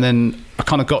whatever, and then I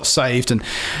kind of got saved. And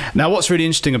now what's really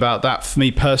interesting about that for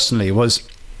me personally was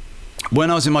when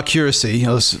I was in my curacy,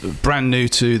 I was brand new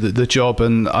to the job,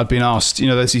 and I'd been asked,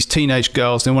 there's these teenage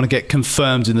girls, they want to get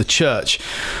confirmed in the church.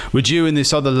 Would you and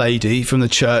this other lady from the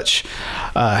church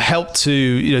help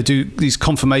to, do these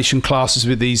confirmation classes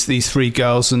with these three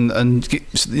girls, and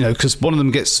because one of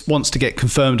them wants to get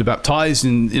confirmed or baptized,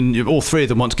 and all three of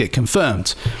them want to get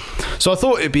confirmed. So I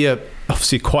thought it'd be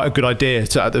obviously quite a good idea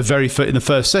to, in the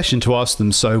first session, to ask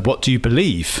them, so what do you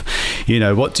believe?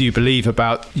 What do you believe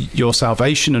about your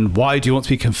salvation, and why do you want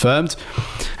to be confirmed?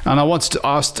 And I wanted to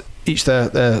ask each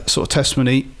their sort of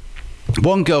testimony.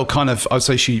 One girl I'd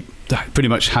say she pretty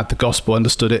much had the gospel,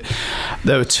 understood it.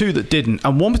 There were two that didn't.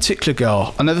 And one particular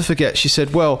girl, I'll never forget, she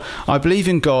said, well, I believe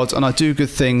in God and I do good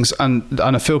things, and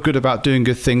I feel good about doing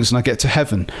good things, and I get to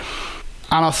heaven.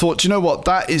 And I thought, do you know what?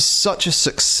 That is such a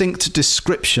succinct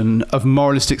description of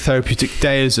moralistic therapeutic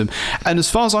deism. And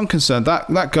as far as I'm concerned,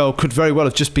 that girl could very well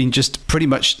have just been pretty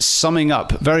much summing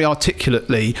up very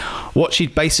articulately what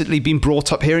she'd basically been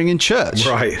brought up hearing in church.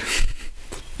 Right.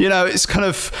 It's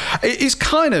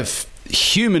kind of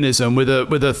humanism with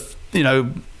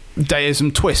a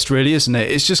deism twist, really, isn't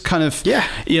it? It's just kind of,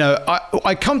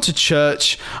 I come to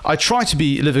church, I try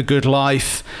to live a good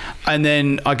life, and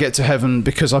then I get to heaven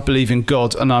because I believe in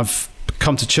God, and I've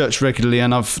come to church regularly,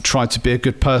 and I've tried to be a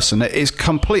good person. It's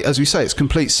complete, as we say, it's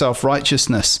complete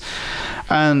self-righteousness.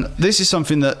 And this is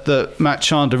something that Matt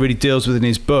Chandler really deals with in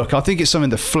his book. I think it's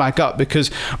something to flag up, because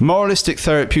moralistic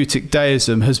therapeutic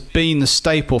deism has been the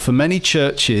staple for many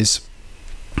churches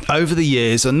over the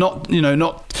years, and not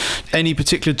any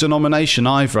particular denomination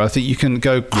either. I think you can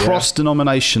go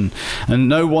cross-denomination, and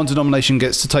no one denomination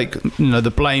gets to take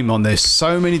the blame on this.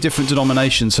 So many different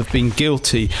denominations have been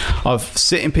guilty of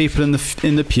sitting people in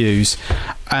the pews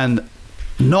and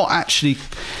not actually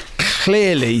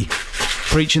clearly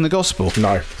preaching the gospel.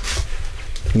 No.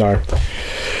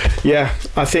 Yeah,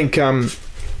 I think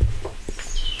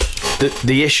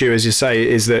the issue, as you say,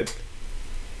 is that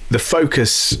the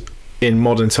focus in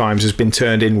modern times has been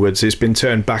turned inwards. It's been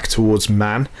turned back towards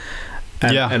man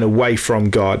and away from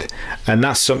God. And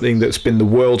that's something that's been the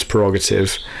world's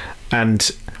prerogative. And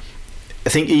I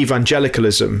think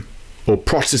evangelicalism, or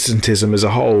Protestantism as a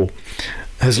whole,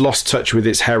 has lost touch with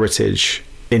its heritage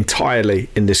entirely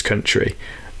in this country.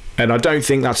 And I don't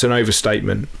think that's an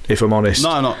overstatement, if I'm honest.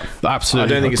 No, not absolutely.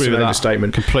 I don't think it's an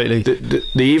overstatement. Completely.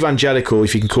 The evangelical,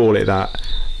 if you can call it that,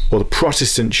 or the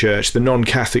Protestant church, the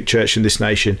non-Catholic church in this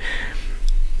nation,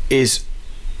 is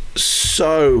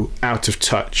so out of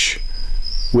touch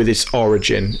with its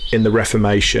origin in the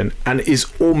Reformation, and is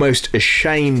almost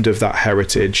ashamed of that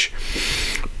heritage,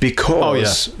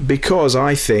 because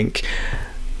I think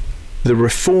the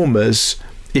Reformers,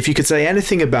 if you could say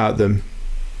anything about them,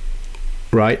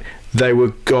 right, they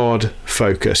were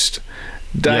God-focused.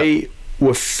 They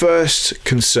were first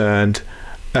concerned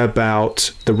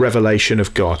about the revelation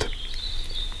of God.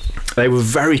 They were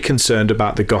very concerned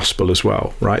about the gospel as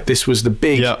well, right? This was the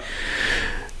big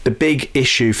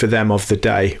issue for them of the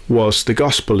day, was the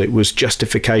gospel. It was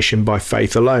justification by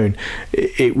faith alone.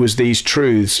 It was these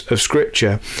truths of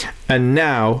Scripture. And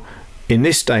now, in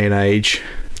this day and age,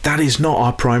 that is not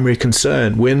our primary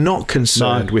concern. We're not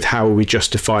concerned with how are we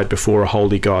justified before a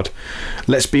holy God.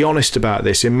 Let's be honest about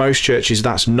this. In most churches,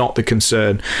 that's not the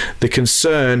concern. The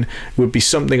concern would be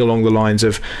something along the lines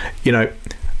of,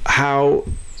 how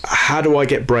do I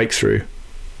get breakthrough?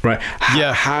 Right?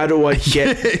 How do I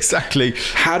get exactly?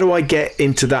 How do I get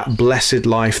into that blessed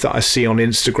life that I see on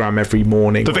Instagram every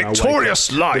morning? The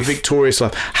victorious life. The victorious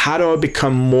life. How do I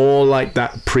become more like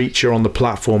that preacher on the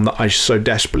platform that I so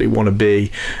desperately want to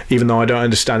be, even though I don't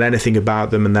understand anything about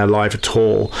them and their life at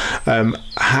all?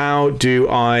 How do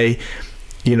I,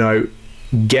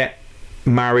 get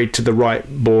married to the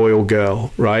right boy or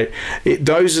girl, right?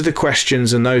 Those are the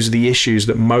questions, and those are the issues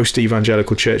that most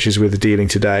evangelical churches are dealing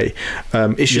today.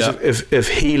 Issues of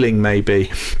healing, maybe.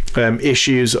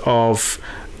 Issues of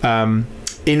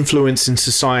influence in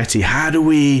society. How do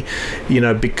we,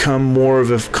 become more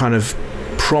of a kind of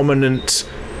prominent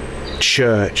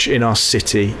church in our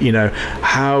city?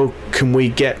 How can we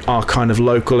get our kind of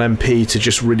local MP to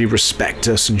just really respect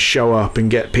us and show up and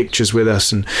get pictures with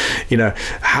us? And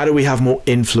how do we have more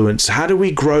influence? How do we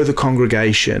grow the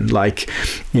congregation?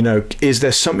 Is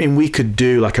there something we could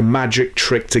do, like a magic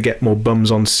trick to get more bums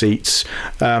on seats?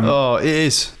 It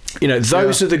is.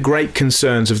 Those are the great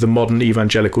concerns of the modern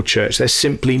evangelical church. They're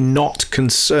simply not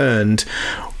concerned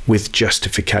with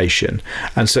justification,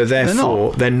 and so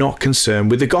therefore they're not concerned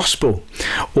with the gospel,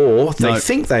 or they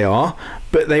think they are,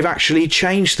 but they've actually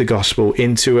changed the gospel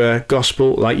into a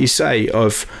gospel, like you say,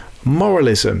 of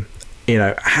moralism.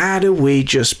 How do we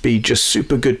just be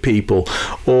super good people,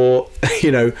 or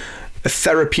a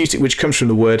therapeutic, which comes from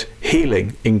the word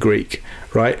healing in Greek,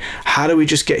 right? How do we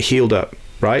just get healed up,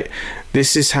 right?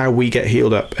 This is how we get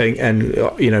healed up. And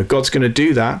God's going to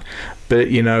do that. But,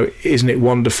 isn't it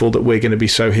wonderful that we're going to be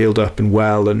so healed up and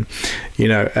well? And,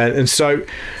 and so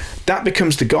that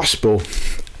becomes the gospel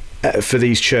for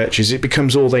these churches. It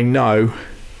becomes all they know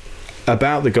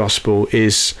about the gospel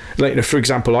is, for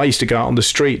example, I used to go out on the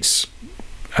streets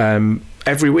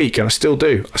every week, and I still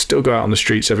do. I still go out on the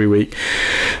streets every week.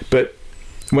 But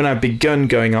when I begun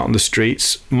going out on the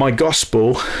streets, my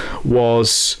gospel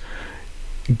was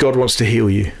God wants to heal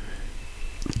you.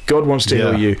 God wants to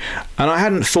heal you. And I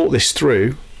hadn't thought this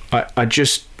through.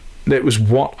 It was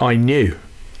what I knew.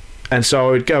 And so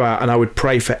I would go out and I would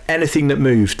pray for anything that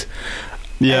moved.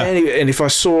 Yeah. And if I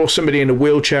saw somebody in a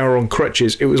wheelchair or on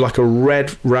crutches, it was like a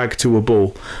red rag to a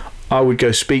bull. I would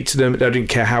go speak to them. I didn't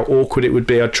care how awkward it would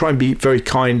be. I'd try and be very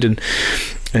kind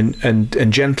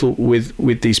and gentle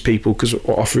with these people, because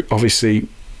obviously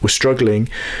we're struggling.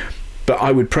 But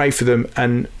I would pray for them,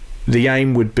 and the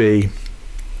aim would be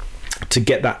to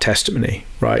get that testimony,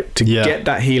 right? To get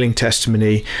that healing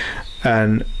testimony.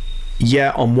 And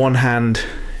on one hand,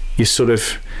 you sort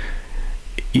of,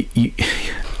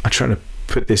 I'm trying to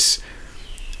put this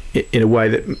in a way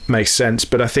that makes sense,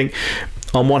 but I think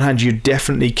on one hand, you're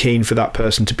definitely keen for that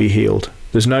person to be healed.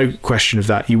 There's no question of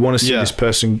that. You want to see this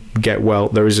person get well.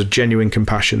 There is a genuine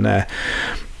compassion there.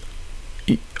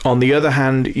 On the other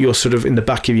hand, you're sort of in the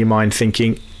back of your mind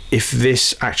thinking, if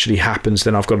this actually happens,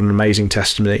 then I've got an amazing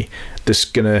testimony that's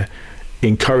going to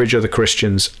encourage other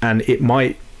Christians, and it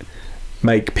might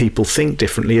make people think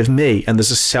differently of me. And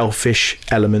there's a selfish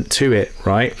element to it,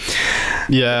 right?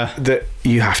 Yeah. That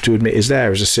you have to admit is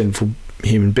there as a sinful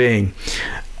human being.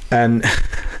 And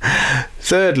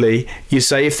thirdly, you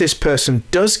say, if this person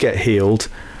does get healed,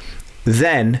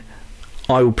 then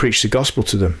I will preach the gospel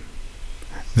to them.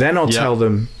 Then I'll tell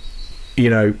them,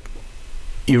 you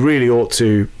really ought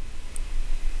to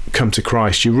come to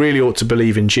Christ. You really ought to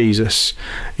believe in Jesus.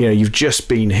 You've just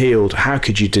been healed. How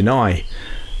could you deny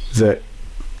that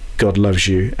God loves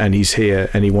you and he's here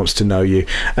and he wants to know you?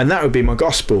 And that would be my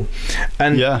gospel.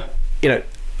 And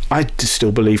I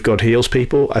still believe God heals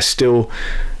people. I still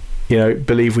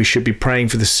believe we should be praying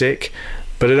for the sick,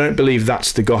 but I don't believe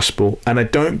that's the gospel. And I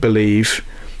don't believe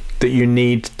that you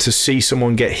need to see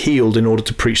someone get healed in order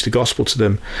to preach the gospel to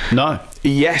them. No.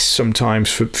 Yes, sometimes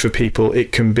for people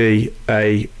it can be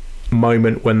a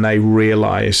moment when they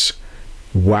realize,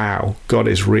 wow, God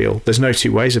is real. There's no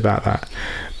two ways about that.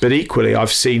 But equally,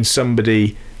 I've seen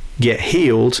somebody get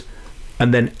healed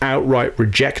and then outright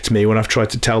reject me when I've tried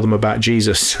to tell them about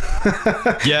Jesus.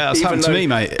 Yeah, that's happened to me,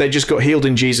 mate. They just got healed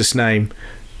in Jesus' name.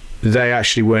 They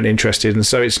actually weren't interested. And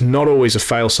so it's not always a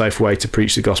fail-safe way to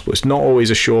preach the gospel. It's not always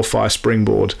a surefire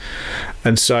springboard.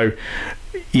 And so,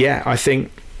 I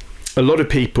think a lot of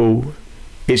people,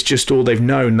 it's just all they've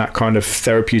known, that kind of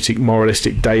therapeutic,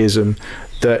 moralistic deism,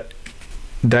 that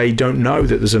they don't know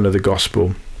that there's another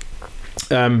gospel.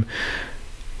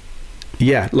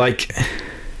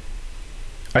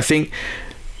 I think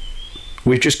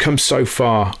we've just come so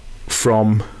far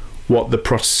from what the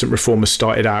Protestant Reformers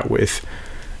started out with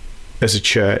as a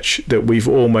church that we've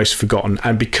almost forgotten.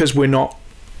 And because we're not,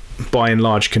 by and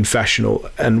large, confessional,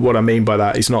 and what I mean by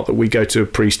that is not that we go to a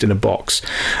priest in a box.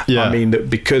 I mean that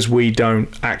because we don't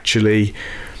actually,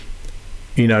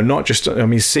 not just,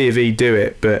 C of E do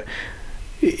it, but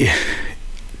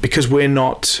because we're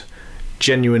not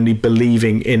genuinely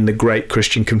believing in the great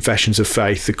Christian confessions of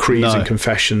faith, the creeds and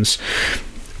confessions,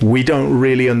 we don't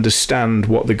really understand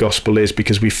what the gospel is,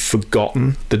 because we've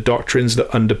forgotten the doctrines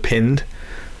that underpinned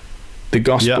the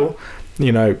gospel.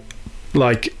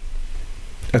 Like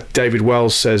David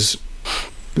Wells says,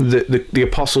 the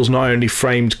apostles not only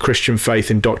framed Christian faith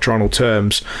in doctrinal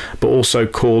terms, but also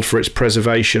called for its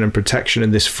preservation and protection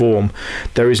in this form.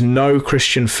 There is no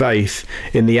Christian faith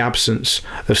in the absence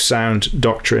of sound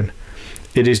doctrine.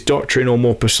 It is doctrine, or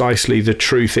more precisely, the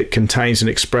truth it contains and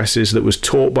expresses, that was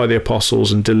taught by the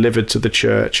apostles and delivered to the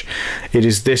church. It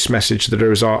is this message that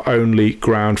is our only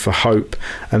ground for hope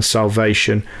and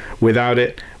salvation. Without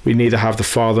it, we neither have the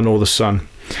Father nor the Son.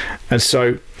 And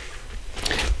so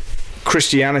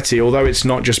Christianity, although it's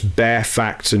not just bare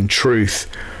facts and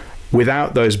truth,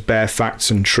 without those bare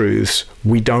facts and truths,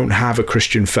 we don't have a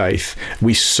Christian faith.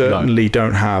 We certainly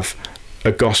don't have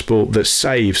a gospel that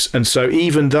saves. And so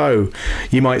even though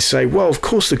you might say, well, of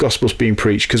course the gospel's being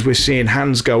preached, because we're seeing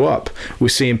hands go up, we're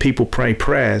seeing people pray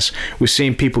prayers, we're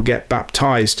seeing people get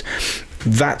baptized,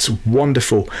 that's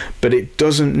wonderful, but it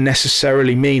doesn't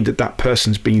necessarily mean that that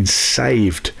person's been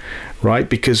saved, right?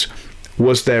 Because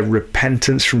Was there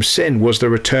repentance from sin? Was there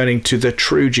returning to the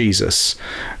true Jesus?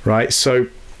 Right? So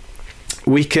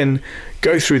we can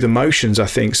go through the motions, I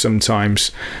think,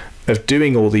 sometimes of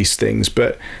doing all these things,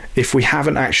 but if we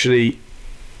haven't actually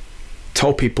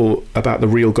told people about the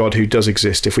real God who does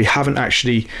exist, if we haven't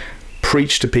actually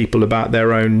preached to people about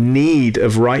their own need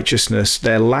of righteousness,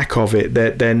 their lack of it,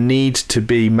 their need to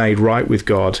be made right with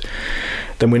God,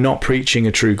 then we're not preaching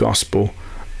a true gospel.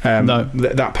 No.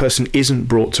 That person isn't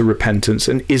brought to repentance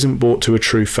and isn't brought to a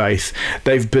true faith.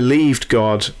 They've believed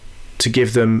God to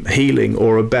give them healing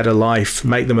or a better life,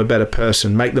 make them a better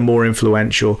person, make them more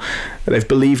influential. They've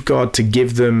believed God to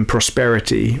give them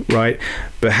prosperity, right?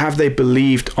 But have they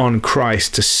believed on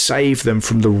Christ to save them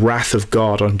from the wrath of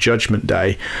God on Judgment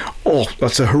Day? Oh,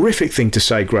 that's a horrific thing to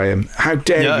say, Graham. How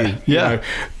dare you? You know,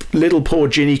 little poor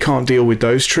Ginny can't deal with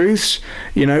those truths.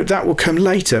 You know, that will come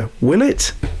later. Will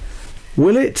it?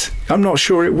 Will it? I'm not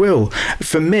sure it will.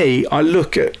 For me, I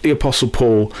look at the Apostle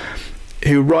Paul,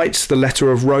 who writes the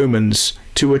letter of Romans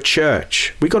to a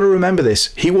church. We got to remember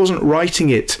this. He wasn't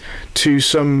writing it to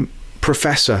some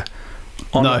professor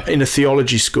in a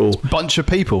theology school. Bunch of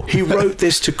people. He wrote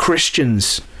this to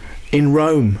Christians in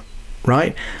Rome,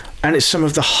 right? And it's some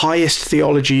of the highest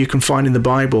theology you can find in the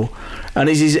Bible. And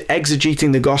as he's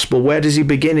exegeting the gospel, where does he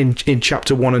begin in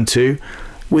chapter 1 and 2?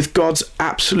 With God's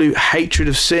absolute hatred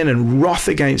of sin and wrath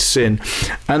against sin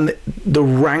and the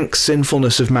rank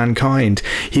sinfulness of mankind.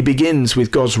 He begins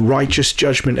with God's righteous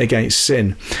judgment against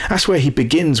sin. That's where he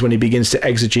begins when he begins to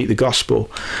exegete the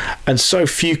gospel. And so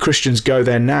few Christians go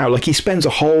there now. Like, he spends a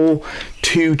whole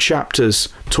 2 chapters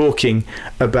talking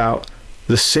about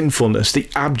the sinfulness, the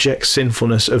abject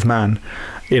sinfulness of man.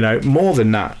 You know, more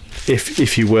than that,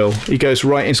 if you will. He goes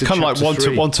right into kind of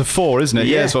like 1 to 4, isn't it?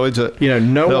 Yeah. So you know,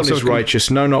 no one is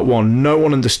righteous, no, not one. No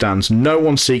one understands. No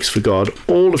one seeks for God.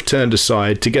 All have turned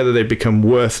aside. Together they become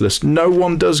worthless. No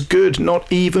one does good,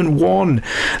 not even one.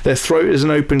 Their throat is an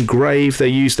open grave. They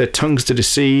use their tongues to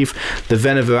deceive. The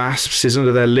venom of asps is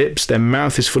under their lips. Their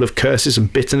mouth is full of curses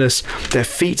and bitterness. Their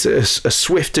feet are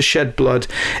swift to shed blood.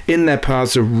 In their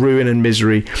paths are ruin and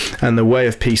misery, and the way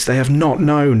of peace they have not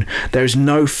known. There is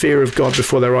no fear of God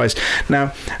before their eyes.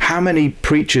 Now, how many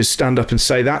preachers stand up and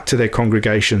say that to their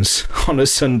congregations on a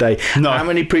Sunday? No. How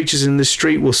many preachers in the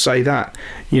street will say that?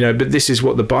 You know, but this is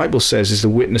what the Bible says is the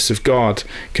witness of God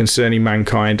concerning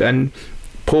mankind. And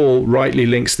Paul rightly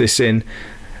links this in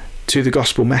to the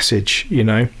gospel message, you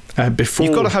know. Before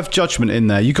you've got to have judgment in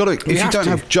there. If you don't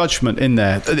have judgment in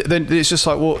there, then it's just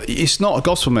like, well, it's not a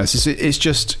gospel message. It's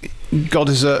just God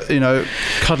is a, you know,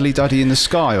 cuddly daddy in the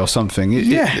sky or something.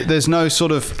 There's no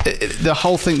sort of the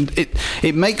whole thing.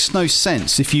 It makes no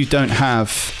sense if you don't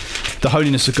have the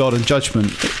holiness of God and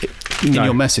judgment in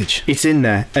your message. It's in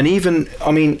there, and even,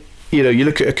 I mean, you know, you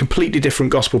look at a completely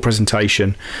different gospel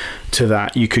presentation to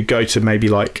that. You could go to maybe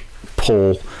like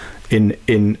Paul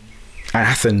in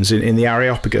Athens in the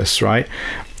Areopagus, right?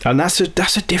 And that's a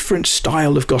different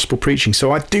style of gospel preaching.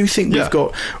 So I do think we've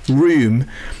got room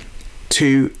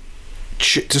to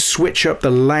switch up the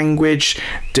language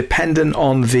dependent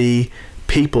on the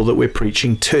people that we're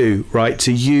preaching to, right?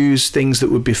 To use things that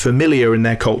would be familiar in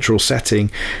their cultural setting,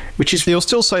 which is... He'll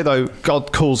still say, though,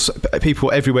 God calls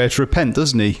people everywhere to repent,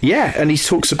 doesn't he? Yeah, and he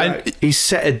talks about he's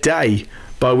set a day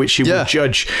by which he will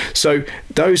judge. So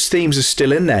those themes are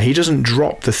still in there. He doesn't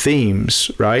drop the themes,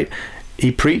 right?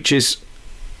 He preaches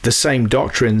the same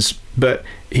doctrines, but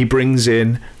he brings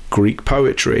in Greek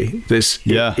poetry that's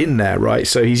in there, right?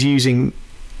 So he's using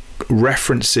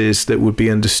references that would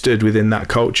be understood within that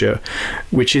culture,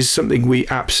 which is something we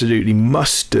absolutely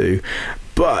must do.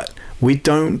 But we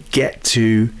don't get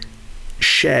to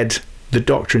shed the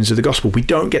doctrines of the gospel. We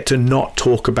don't get to not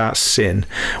talk about sin.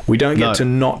 We don't get to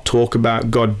not talk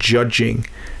about God judging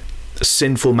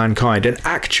sinful mankind and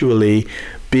actually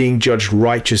being judged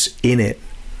righteous in it,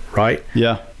 right?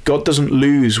 Yeah. God doesn't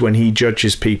lose when he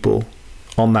judges people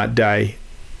on that day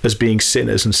as being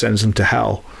sinners and sends them to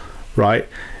hell, right?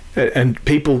 And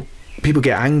people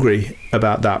get angry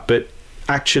about that, but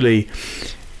actually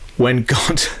when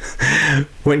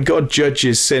God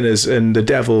judges sinners and the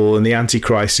devil and the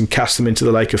Antichrist and casts them into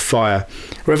the lake of fire,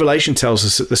 Revelation tells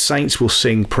us that the saints will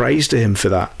sing praise to him for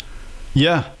that.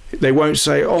 Yeah. They won't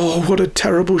say, oh, what a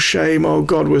terrible shame. Oh,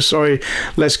 God, we're sorry.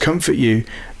 Let's comfort you.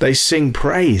 They sing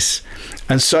praise.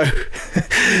 And so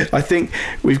I think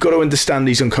we've got to understand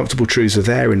these uncomfortable truths are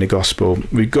there in the gospel.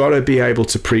 We've got to be able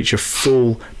to preach a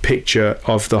full picture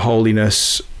of the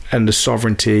holiness and the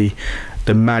sovereignty,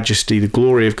 the majesty, the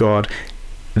glory of God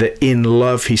that in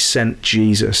love he sent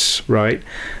Jesus, right?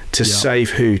 To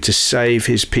save who? To save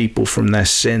his people from their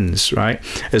sins, right?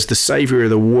 As the Savior of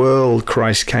the world,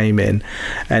 Christ came in,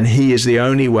 and he is the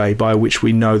only way by which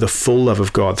we know the full love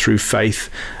of God, through faith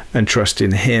and trust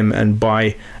in him, and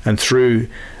through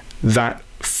that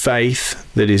faith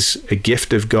that is a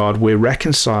gift of God, we're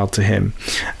reconciled to him.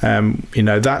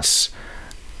 That's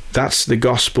the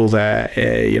gospel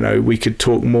there. We could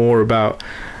talk more about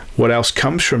what else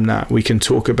comes from that. We can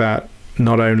talk about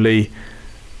not only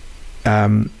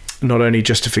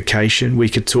justification, we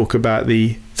could talk about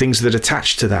the things that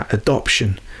attach to that,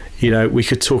 adoption. We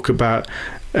could talk about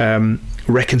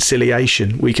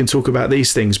reconciliation. We can talk about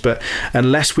these things, but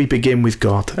unless we begin with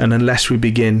God, and unless we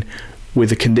begin with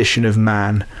the condition of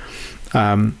man,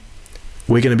 we're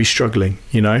going to be struggling,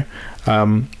 and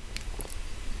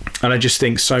I just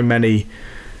think so many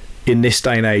in this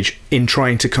day and age, in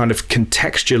trying to kind of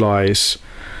contextualize,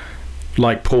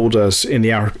 like Paul does in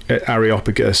the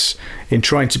Areopagus, in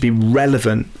trying to be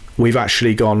relevant, we've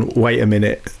actually gone, wait a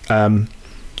minute,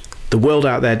 the world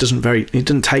out there doesn't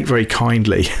take very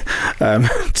kindly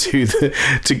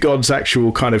to God's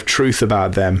actual kind of truth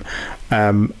about them,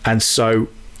 and so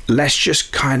let's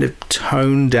just kind of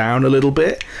tone down a little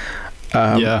bit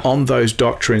on those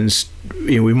doctrines.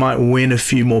 We might win a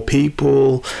few more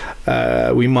people,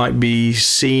 we might be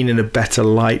seen in a better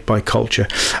light by culture,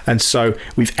 and so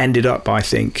we've ended up, I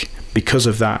think, because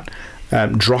of that,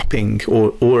 dropping,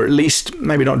 or at least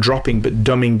maybe not dropping, but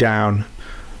dumbing down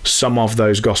some of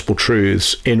those gospel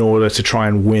truths in order to try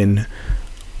and win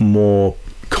more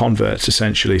converts,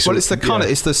 essentially. So, it's the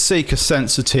it's the seeker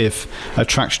sensitive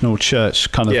attractional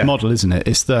church kind of model, isn't it?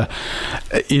 It's the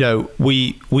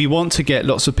we want to get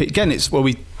lots of people. Again, it's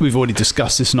we've already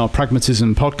discussed this in our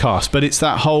pragmatism podcast, but it's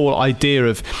that whole idea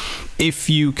of, if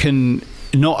you can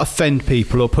not offend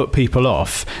people or put people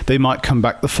off, they might come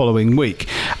back the following week,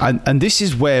 and this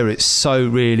is where it's so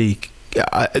really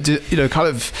kind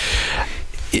of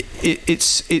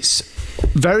it's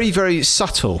very, very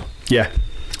subtle.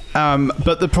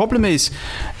 But the problem is,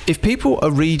 if people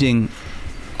are reading,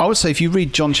 I would say if you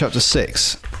read John chapter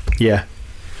 6,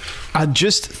 and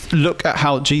just look at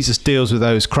how Jesus deals with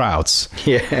those crowds,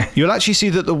 you'll actually see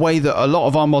that the way that a lot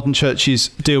of our modern churches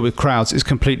deal with crowds is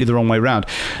completely the wrong way around.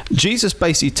 Jesus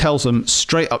basically tells them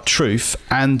straight up truth,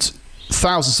 and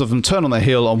thousands of them turn on their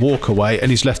heel and walk away,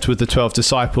 and he's left with the 12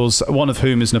 disciples, one of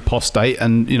whom is an apostate,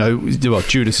 and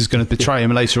Judas is going to betray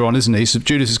him later on, isn't he? So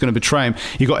Judas is going to betray him.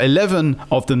 You've got 11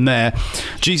 of them there.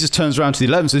 Jesus turns around to the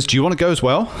 11 and says, do you want to go as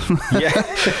well?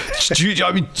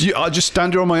 I just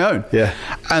stand here on my own.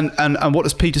 And what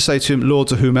does Peter say to him? Lord,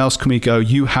 to whom else can we go?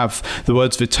 You have the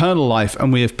words of eternal life,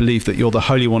 and we have believed that you're the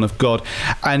Holy One of God.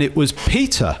 And it was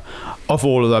Peter, of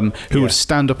all of them, who would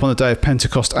stand up on the day of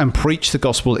Pentecost and preach the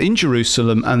gospel in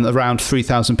Jerusalem, and around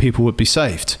 3,000 people would be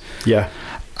saved.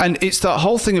 And it's that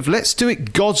whole thing of, let's do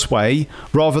it God's way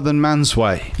rather than man's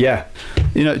way.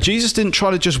 Jesus didn't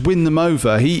try to just win them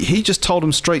over. He just told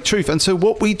them straight truth. And so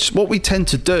what we tend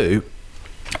to do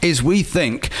is we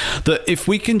think that if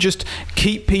we can just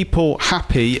keep people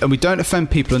happy and we don't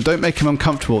offend people and don't make them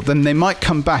uncomfortable, then they might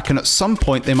come back, and at some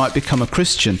point they might become a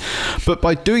Christian. But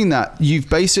by doing that, you've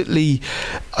basically,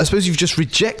 I suppose, you've just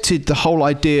rejected the whole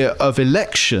idea of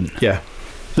election.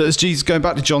 That as Jesus, going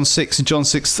back to John 6, in John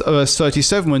 6 verse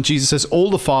 37, when Jesus says, all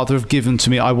the Father have given to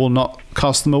me, I will not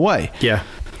cast them away.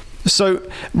 So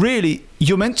really,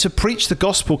 you're meant to preach the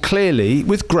gospel clearly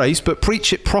with grace, but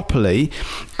preach it properly,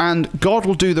 and God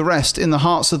will do the rest in the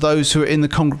hearts of those who are in the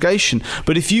congregation.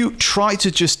 But if you try to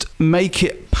just make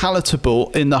it palatable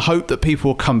in the hope that people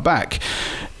will come back,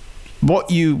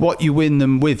 what you win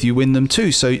them with, you win them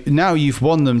too. So now you've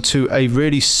won them to a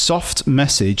really soft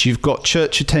message. You've got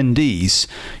church attendees.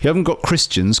 You haven't got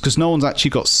Christians, because no one's actually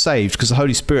got saved, because the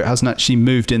Holy Spirit hasn't actually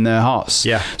moved in their hearts.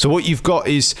 So what you've got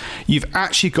is, you've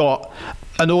actually got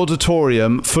an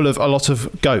auditorium full of a lot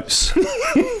of goats.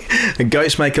 And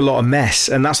goats make a lot of mess,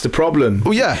 and that's the problem.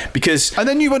 Because, and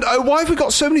then you went, why have we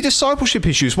got so many discipleship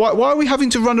issues? Why are we having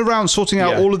to run around sorting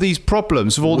out all of these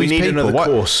problems of all these people? We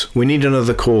need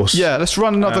another course. Let's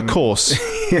run another course.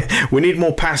 We need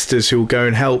more pastors who will go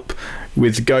and help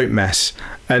with goat mess.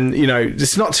 And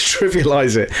it's not to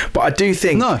trivialize it, but I do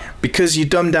think, because you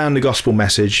dumb down the gospel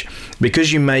message,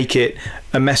 because you make it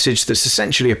a message that's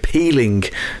essentially appealing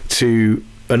to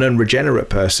an unregenerate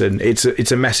person, it's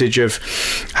a message of,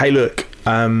 hey, look,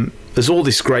 there's all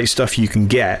this great stuff you can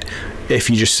get if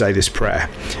you just say this prayer.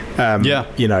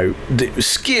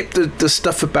 Skip the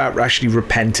stuff about actually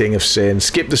repenting of sin.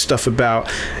 Skip the stuff about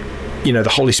the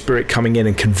Holy Spirit coming in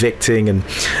and convicting, and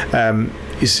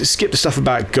skip the stuff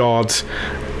about God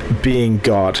being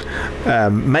God.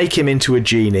 Make him into a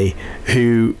genie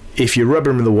who, if you rub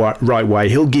him in the right way,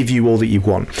 he'll give you all that you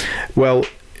want. Well,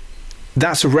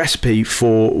 that's a recipe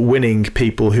for winning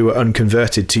people who are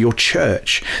unconverted to your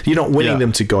church. You're not winning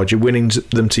them to God, you're winning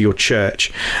them to your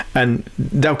church. And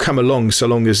they'll come along so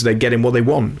long as they're getting what they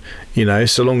want,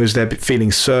 so long as they're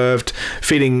feeling served,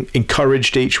 feeling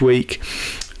encouraged each week.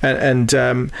 And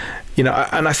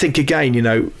I think,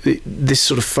 again, this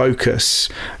sort of focus,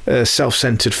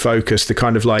 self-centered focus, the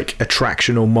kind of like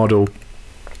attractional model,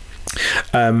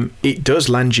 it does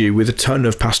land you with a ton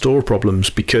of pastoral problems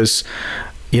because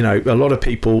a lot of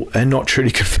people are not truly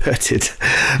converted.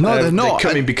 No, they're not.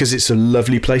 They're coming because it's a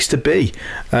lovely place to be.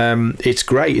 It's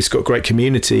great. It's got great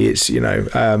community. It's,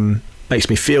 makes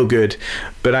me feel good.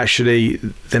 But actually,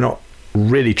 they're not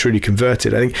really truly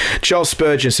converted. I think Charles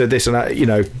Spurgeon said this,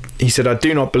 and he said, "I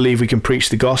do not believe we can preach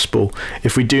the gospel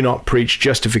if we do not preach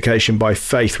justification by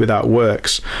faith without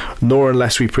works, nor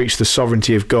unless we preach the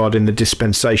sovereignty of God in the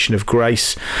dispensation of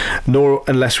grace, nor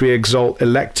unless we exalt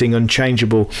electing,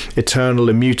 unchangeable, eternal,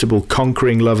 immutable,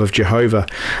 conquering love of Jehovah,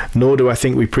 nor do I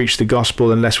think we preach the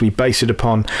gospel unless we base it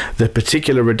upon the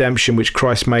particular redemption which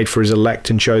Christ made for his elect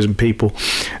and chosen people,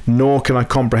 nor can I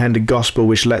comprehend a gospel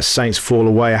which lets saints fall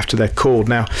away after they're called."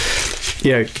 Now,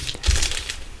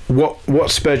 what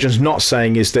Spurgeon's not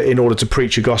saying is that in order to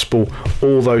preach a gospel,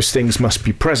 all those things must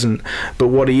be present. But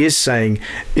what he is saying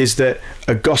is that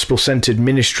a gospel-centered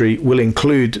ministry will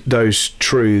include those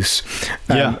truths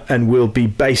and will be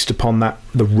based upon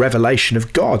the revelation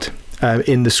of God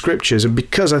in the scriptures. And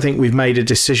because I think we've made a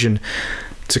decision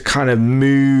to kind of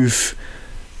move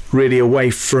really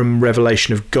away from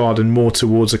revelation of God and more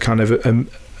towards a kind of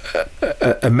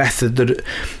a method that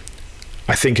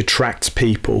I think attracts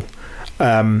people,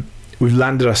 we've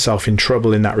landed ourselves in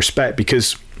trouble in that respect,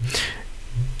 because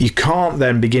you can't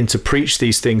then begin to preach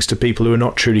these things to people who are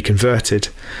not truly converted.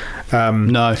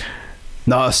 No,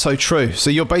 that's so true. So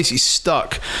you're basically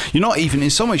stuck. You're not even,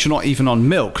 in some ways, you're not even on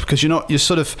milk, because you're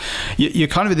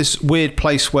kind of in this weird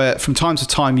place where from time to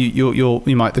time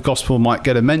the gospel might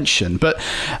get a mention, but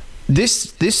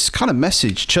this kind of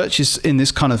message, church is in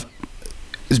this kind of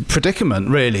predicament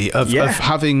really of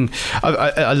having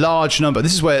a large number.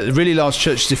 This is where really large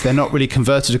churches, if they're not really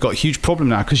converted, have got a huge problem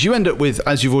now, because you end up with,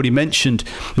 as you've already mentioned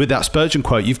with that Spurgeon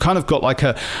quote, you've kind of got like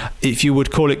if you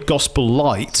would call it gospel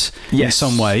light in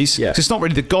some ways. It's not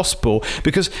really the gospel,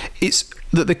 because it's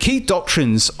that the key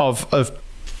doctrines of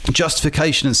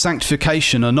justification and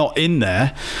sanctification are not in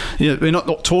there. We're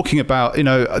not talking about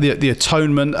the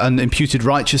atonement and imputed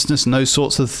righteousness and those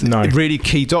sorts of really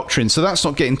key doctrines. So that's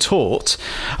not getting taught.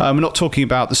 We're not talking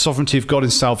about the sovereignty of God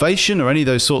in salvation or any of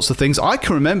those sorts of things. I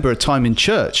can remember a time in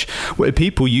church where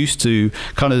people used to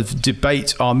kind of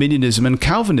debate Arminianism and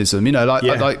Calvinism,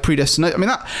 like predestination. I mean,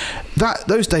 that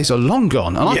those days are long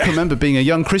gone. And I can remember being a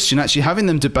young Christian actually having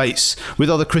them debates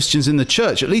with other Christians in the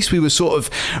church. At least we were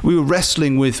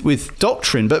wrestling with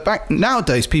doctrine, but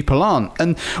nowadays people aren't.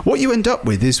 And what you end up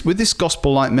with is, with this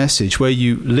gospel-like message where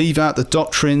you leave out the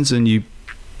doctrines and you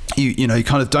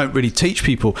kind of don't really teach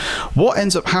people, what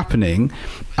ends up happening,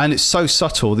 and it's so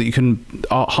subtle that you can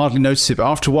hardly notice it, but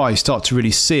after a while you start to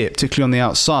really see it, particularly on the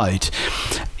outside,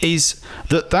 is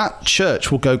that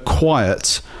church will go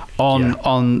quiet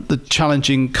on the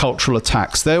challenging cultural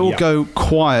attacks. They will go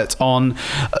quiet on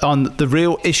the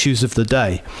real issues of the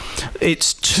day.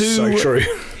 It's too so true.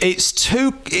 It's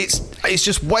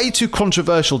just way too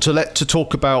controversial to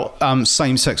talk about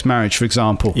same-sex marriage, for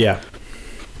example.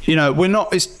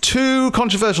 It's too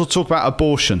controversial to talk about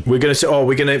abortion. We're going to say,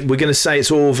 we're going to say it's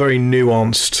all very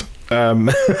nuanced.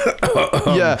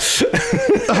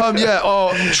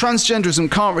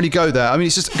 Transgenderism can't really go there. I mean,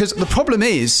 it's just because the problem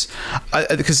is,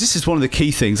 because this is one of the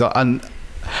key things, and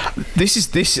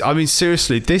I mean,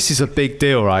 seriously, this is a big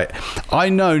deal, right? I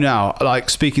know now, like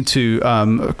speaking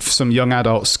to some young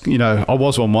adults, I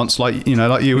was one once, like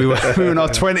you, we were in our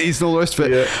 20s and all the rest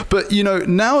of it. But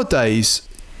nowadays,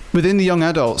 within the young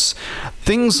adults,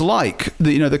 things like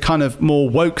the kind of more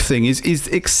woke thing is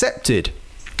accepted.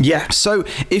 So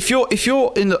if you're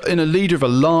in a leader of a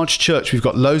large church, we've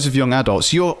got loads of young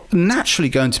adults, you're naturally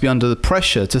going to be under the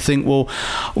pressure to think, well,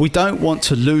 we don't want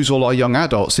to lose all our young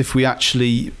adults if we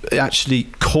actually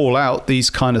call out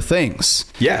these kind of things.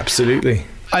 Yeah, absolutely.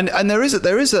 And there is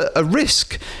a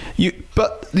risk.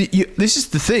 This is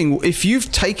the thing. If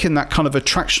you've taken that kind of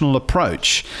attractional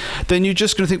approach, then you're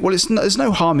just going to think, well, there's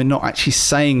no harm in not actually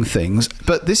saying things.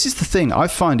 But this is the thing. I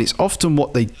find it's often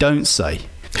what they don't say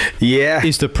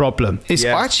is the problem. It's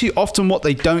actually often what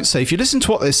they don't say. If you listen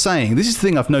to what they're saying, this is the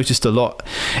thing I've noticed a lot,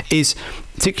 is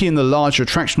particularly in the larger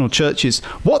attractional churches,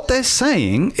 what they're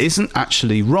saying isn't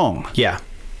actually wrong.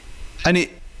 And it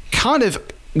kind of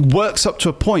works up to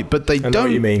a point, but they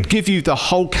don't give you the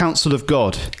whole counsel of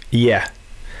God. Yeah.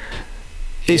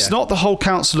 It's not the whole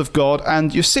counsel of God,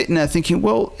 and you're sitting there thinking,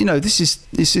 well, this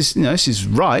is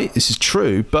right, this is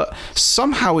true, but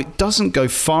somehow it doesn't go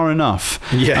far enough,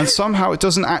 and somehow it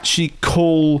doesn't actually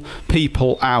call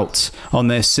people out on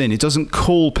their sin. It doesn't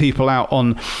call people out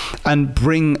on and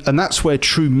that's where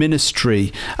true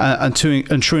ministry and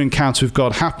true encounter with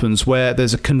God happens, where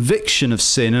there's a conviction of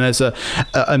sin and there's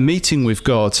a meeting with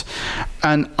God.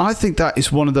 And I think that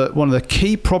is one of the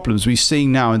key problems we're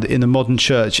seeing now in the modern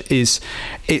church. Is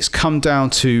it's come down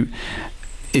to,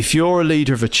 if you're a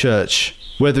leader of a church,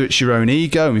 whether it's your own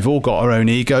ego, and we've all got our own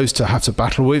egos to have to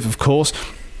battle with, of course,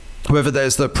 whether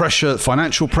there's the pressure,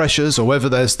 financial pressures, or whether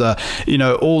there's the,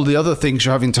 all the other things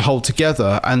you're having to hold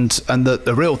together, and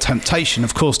the real temptation,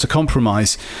 of course, to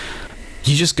compromise,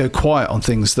 you just go quiet on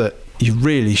things that you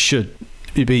really should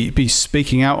be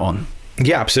speaking out on.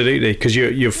 Yeah, absolutely. Because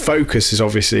your focus is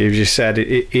obviously, as you said,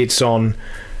 it's on.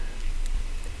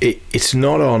 It's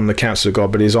not on the counsel of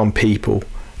God, but it's on people,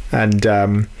 and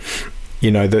the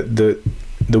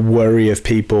worry of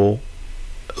people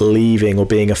leaving or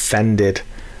being offended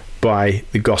by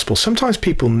the gospel. Sometimes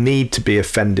people need to be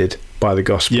offended by the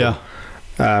gospel. Yeah.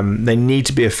 They need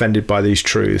to be offended by these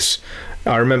truths.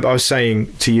 I remember I was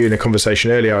saying to you in a conversation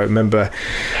earlier, I remember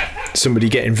somebody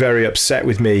getting very upset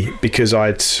with me because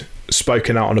I'd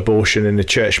spoken out on abortion in a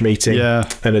church meeting,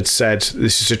 and had said,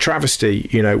 this is a travesty,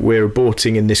 we're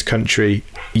aborting in this country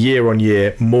year on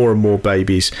year, more and more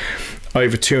babies,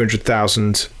 over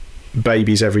 200,000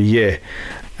 babies every year.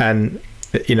 And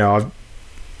I've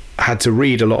had to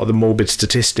read a lot of the morbid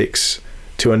statistics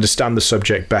to understand the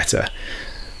subject better,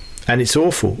 and it's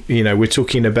awful. We're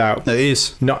talking about, it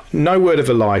is no word of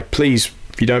a lie, please.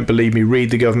 If you don't believe me, read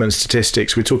the government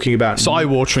statistics. We're talking about... It's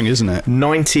eye-watering, isn't it?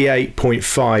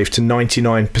 98.5 to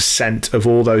 99% of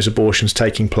all those abortions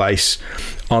taking place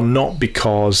are not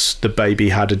because the baby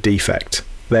had a defect.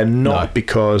 They're not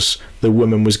because the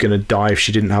woman was going to die if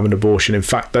she didn't have an abortion. In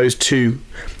fact, those two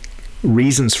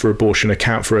reasons for abortion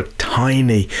account for a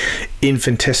tiny,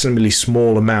 infinitesimally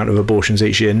small amount of abortions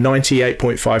each year.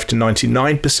 98.5 to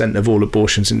 99% of all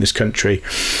abortions in this country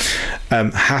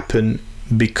happen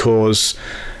because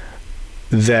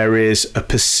there is a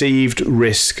perceived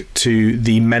risk to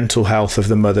the mental health of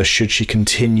the mother should she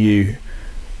continue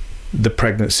the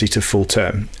pregnancy to full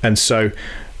term. And so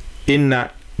in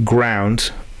that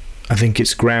ground, I think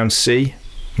it's ground C,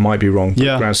 might be wrong,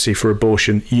 but ground C for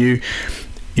abortion, you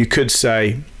could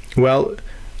say, well,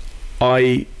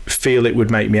 I feel it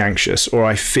would make me anxious, or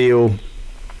I feel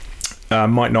I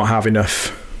might not have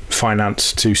enough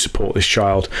finance to support this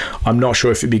child. I'm not sure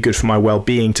if it'd be good for my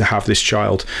well-being to have this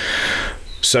child.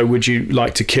 So would you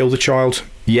like to kill the child?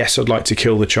 Yes, I'd like to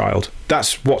kill the child.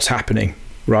 That's what's happening,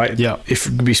 right? Yeah. If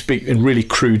we speak in really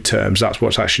crude terms, that's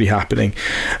what's actually happening.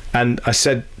 And I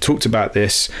talked about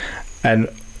this, and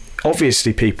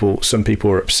obviously some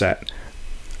people are upset.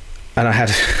 And I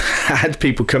had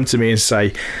people come to me and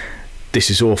say, this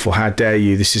is awful, how dare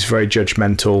you, this is very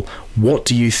judgmental, what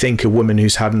do you think a woman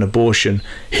who's had an abortion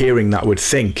hearing that would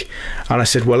think? And I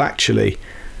said, well, actually,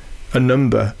 a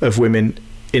number of women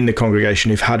in the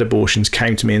congregation who've had abortions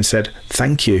came to me and said,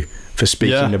 thank you for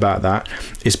speaking about that.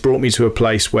 It's brought me to a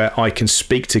place where I can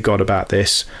speak to God about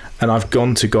this, and I've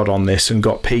gone to God on this and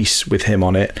got peace with him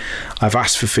on it. I've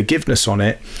asked for forgiveness on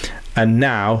it, and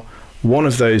now one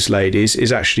of those ladies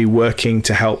is actually working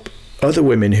to help other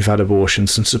women who've had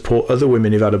abortions and support other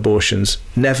women who've had abortions.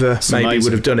 That's maybe amazing.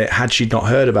 Would have done it had she not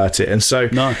heard about it. And so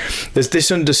there's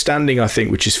this understanding, I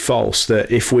think, which is false,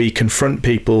 that if we confront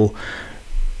people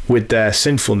with their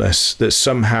sinfulness, that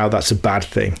somehow that's a bad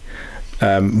thing.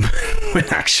 When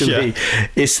actually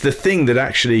it's the thing that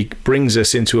actually brings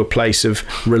us into a place of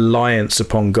reliance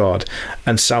upon God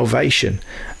and salvation.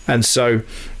 And so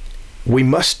we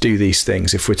must do these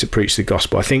things if we're to preach the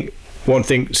gospel. I think one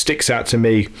thing sticks out to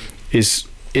me is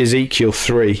Ezekiel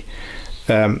 3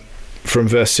 from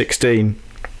verse 16.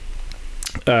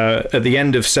 At the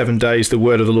end of 7 days, the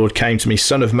word of the Lord came to me,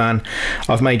 Son of man,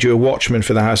 I've made you a watchman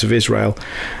for the house of Israel.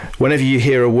 Whenever you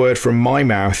hear a word from my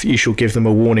mouth, you shall give them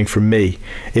a warning from me.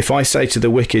 If I say to the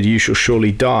wicked, you shall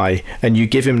surely die, and you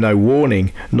give him no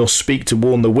warning, nor speak to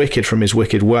warn the wicked from his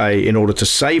wicked way in order to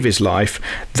save his life,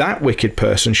 that wicked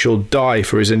person shall die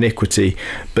for his iniquity,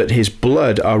 but his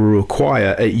blood I will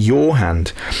require at your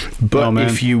hand. But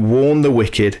if you warn the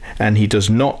wicked, and he does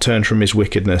not turn from his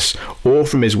wickedness or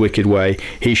from his wicked way,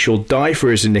 he shall die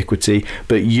for his iniquity,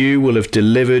 but you will have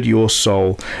delivered your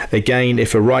soul. Again,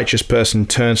 if a righteous person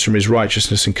turns from his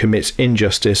righteousness and commits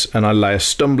injustice, and I lay a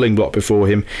stumbling block before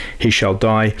him, he shall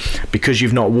die. Because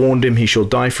you've not warned him, he shall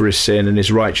die for his sin, and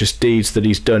his righteous deeds that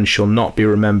he's done shall not be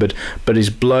remembered, but his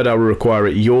blood I will require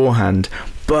at your hand.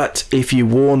 But if you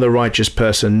warn the righteous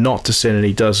person not to sin, and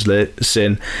he does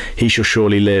sin, he shall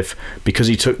surely live, because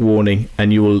he took warning,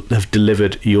 and you will have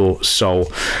delivered your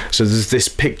soul. So there's this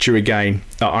picture again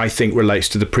that I think relates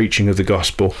to the preaching of the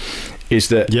gospel, is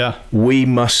that we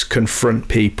must confront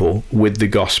people with the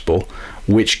gospel,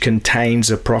 which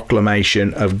contains a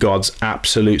proclamation of God's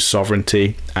absolute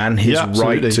sovereignty and his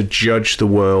right to judge the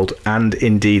world, and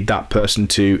indeed that person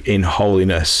too, in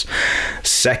holiness.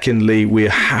 Secondly, we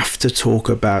have to talk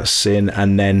about sin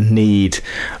and their need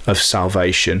of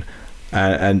salvation.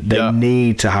 And they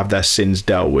need to have their sins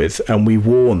dealt with, and we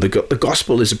warn. The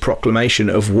gospel is a proclamation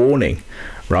of warning,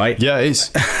 right? Yeah, it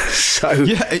is. So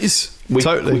it is.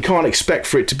 Totally. We can't expect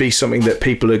for it to be something that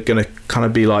people are going to kind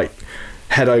of be like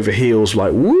head over heels,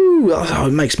 like, woo, oh,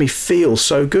 it makes me feel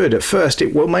so good. At first,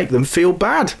 it will make them feel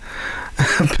bad,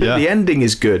 but the ending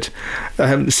is good.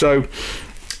 So,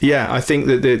 I think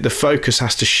that the focus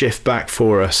has to shift back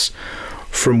for us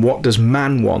from what does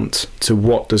man want to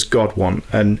what does God want,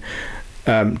 and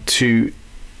to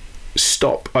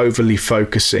stop overly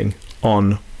focusing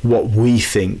on what we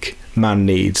think man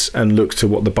needs and look to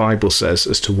what the Bible says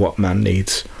as to what man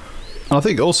needs. And I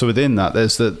think also within that,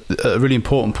 there's a really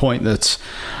important point that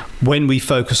when we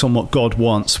focus on what God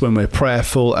wants, when we're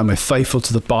prayerful and we're faithful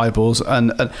to the Bibles,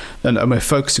 and we're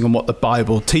focusing on what the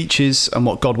Bible teaches and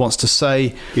what God wants to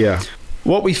say,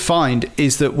 what we find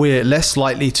is that we're less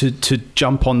likely to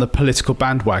jump on the political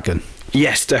bandwagon.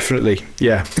 Yes, definitely.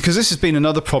 Yeah. Because this has been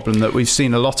another problem that we've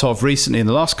seen a lot of recently in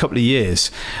the last couple of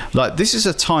years. Like, this is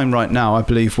a time right now, I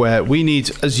believe, where we need,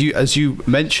 as you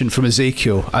mentioned from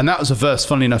Ezekiel, and that was a verse,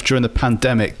 funnily enough, during the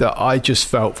pandemic that I just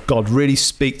felt God really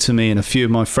speak to me and a few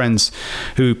of my friends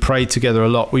who prayed together a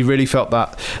lot. We really felt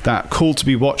that call to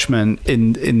be watchmen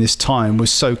in this time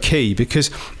was so key, because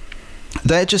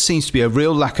there just seems to be a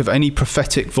real lack of any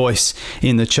prophetic voice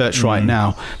in the church right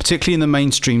now, particularly in the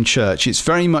mainstream church. It's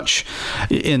very much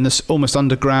in this almost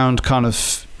underground kind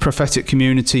of prophetic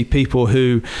community, people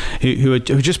who are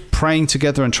just praying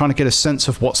together and trying to get a sense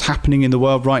of what's happening in the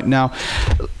world right now.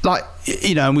 Like,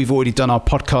 you know, and we've already done our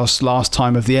podcast last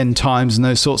time of the end times and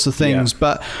those sorts of things,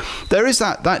 but there is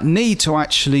that need to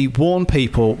actually warn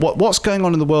people what's going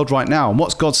on in the world right now and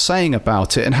what's God saying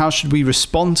about it and how should we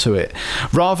respond to it,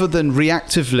 rather than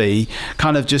reactively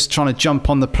kind of just trying to jump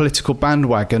on the political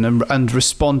bandwagon and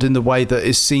respond in the way that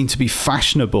is seen to be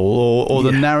fashionable or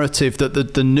the narrative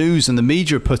that the news and the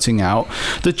media are putting out.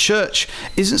 The church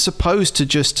isn't supposed to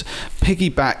just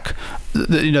piggyback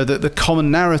the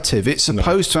common narrative. It's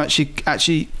supposed to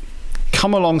actually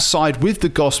come alongside with the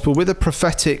gospel, with a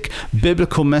prophetic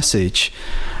biblical message.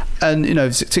 And, you know,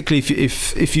 particularly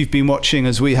if you've been watching,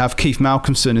 as we have, Keith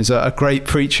Malcolmson is a great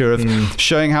preacher of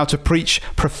showing how to preach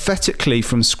prophetically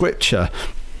from scripture.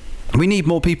 We need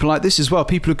more people like this as well,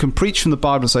 people who can preach from the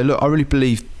Bible and say, look, I really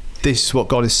believe this is what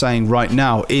God is saying right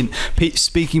now, in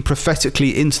speaking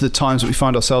prophetically into the times that we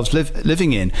find ourselves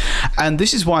living in. And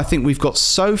this is why I think we've got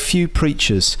so few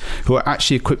preachers who are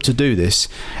actually equipped to do this,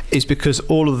 is because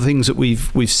all of the things that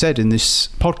we've said in this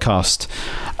podcast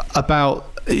about,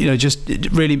 you know, just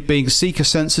really being seeker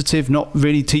sensitive, not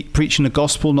really preaching the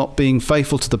gospel, not being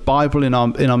faithful to the Bible in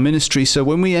our ministry. So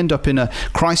when we end up in a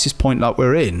crisis point like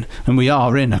we're in, and we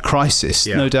are in a crisis,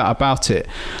 no doubt about it,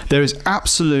 there is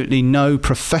absolutely no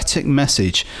prophetic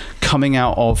message coming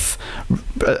out of,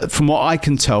 from what I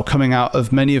can tell, coming out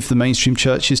of many of the mainstream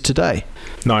churches today.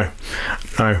 No,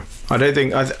 I don't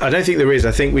think there is.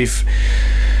 I think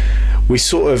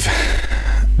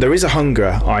there is a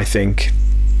hunger, I think,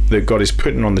 that God is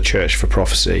putting on the church for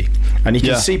prophecy, and you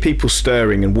can see people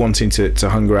stirring and wanting to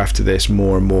hunger after this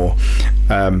more and more,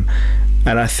 and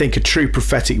I think a true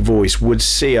prophetic voice would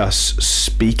see us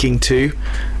speaking to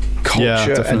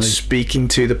culture and speaking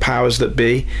to the powers that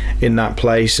be in that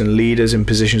place and leaders in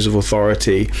positions of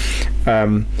authority,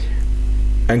 and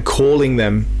calling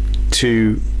them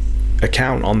to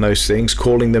account on those things,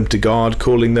 calling them to God,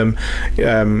 calling them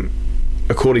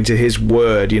according to his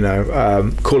word,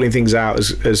 calling things out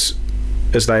as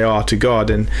they are to God.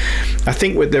 And I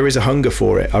think there is a hunger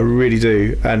for it. I really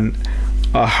do. And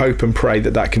I hope and pray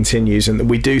that continues and that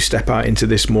we do step out into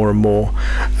this more and more.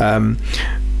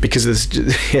 Because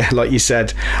there's, like you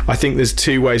said, I think there's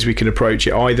two ways we can approach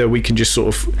it. Either we can just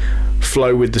sort of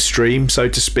flow with the stream, so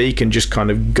to speak, and just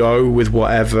kind of go with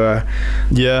whatever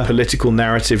political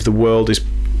narrative the world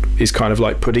is kind of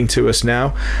like putting to us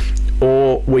now.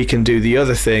 Or we can do the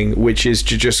other thing, which is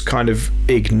to just kind of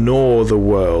ignore the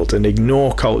world and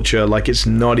ignore culture like it's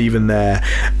not even there,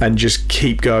 and just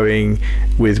keep going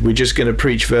with, we're just going to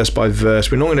preach verse by verse.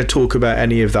 We're not going to talk about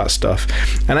any of that stuff.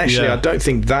 And actually, I don't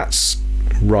think that's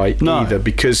right either,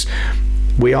 because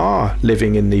we are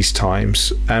living in these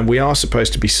times and we are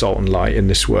supposed to be salt and light in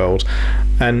this world.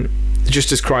 And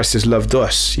just as Christ has loved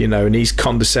us, and he's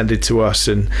condescended to us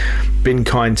and been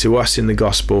kind to us in the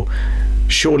gospel,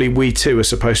 surely we too are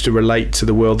supposed to relate to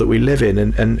the world that we live in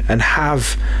and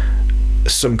have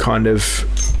some kind of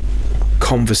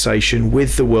conversation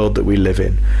with the world that we live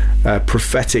in,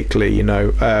 prophetically,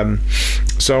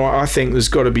 so I think there's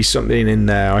got to be something in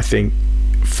there, I think,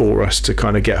 for us to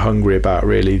kind of get hungry about,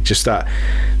 really, just that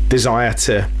desire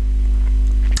to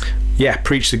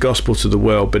preach the gospel to the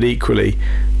world, but equally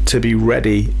to be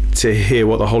ready to hear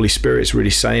what the Holy Spirit's really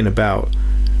saying about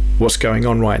what's going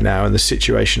on right now and the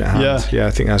situation at hand. I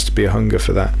think there has to be a hunger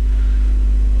for that.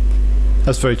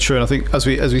 That's very true. And I think as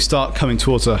we start coming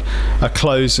towards a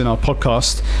close in our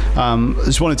podcast, I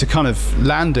just wanted to kind of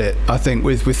land it, I think,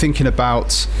 with thinking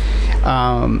about,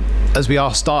 as we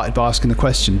are started by asking the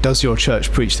question, does your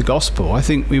church preach the gospel? I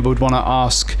think we would want to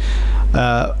ask,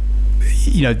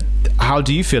 how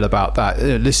do you feel about that?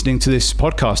 Listening to this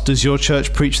podcast, does your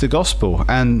church preach the gospel?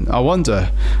 And I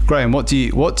wonder, Graham, what do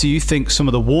you think some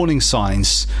of the warning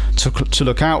signs to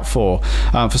look out for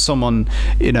someone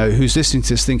who's listening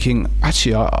to this, thinking,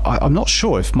 actually, I'm not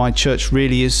sure if my church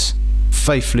really is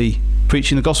faithfully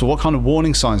preaching the gospel? What kind of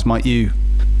warning signs might you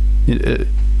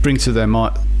bring to their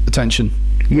attention?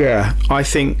 Yeah, I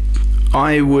think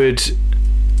I would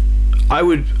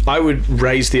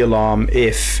raise the alarm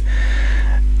if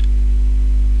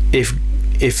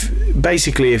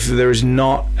basically if there is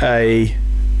not a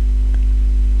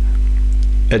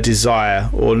desire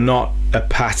or not a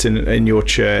pattern in your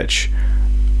church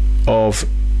of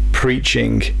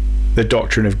preaching the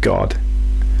doctrine of God,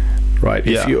 right?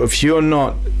 If you're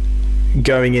not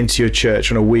going into your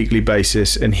church on a weekly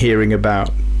basis and hearing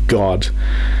about God,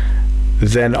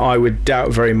 then I would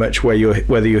doubt very much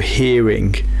whether you're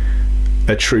hearing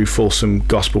a true, fulsome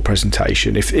gospel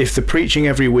presentation. If the preaching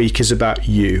every week is about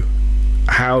you,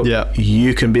 how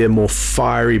you can be a more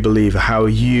fiery believer, how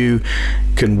you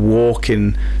can walk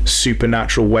in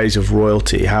supernatural ways of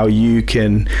royalty, how you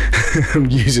can I'm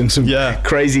using some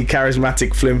crazy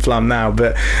charismatic flim-flam now,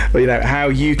 but how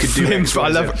you could do I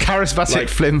love charismatic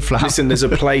flim-flam. Listen, there's a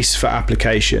place for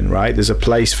application, right? There's a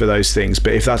place for those things,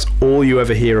 but if that's all you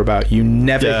ever hear about, you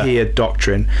never hear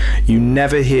doctrine, you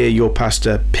never hear your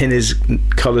pastor pin his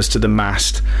colours to the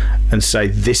mast and say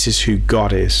this is who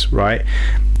God is, right?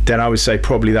 Then I would say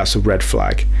probably that's a red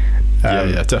flag.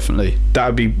 Definitely.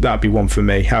 That'd be one for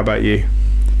me. How about you?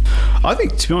 I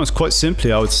think, to be honest, quite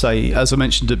simply, I would say, as I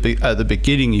mentioned at the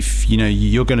beginning, if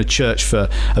you're going to church for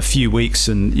a few weeks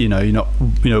and you're not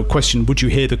question, would you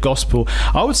hear the gospel?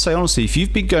 I would say, honestly, if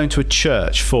you've been going to a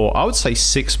church for, I would say,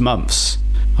 6 months.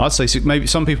 I'd say maybe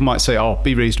some people might say, oh,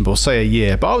 be reasonable, say a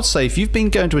year. But I would say if you've been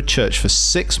going to a church for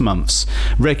 6 months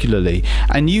regularly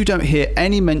and you don't hear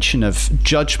any mention of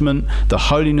judgment, the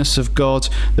holiness of God,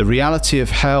 the reality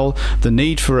of hell, the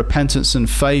need for repentance and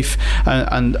faith,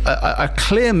 and a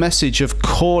clear message of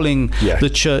calling the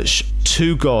church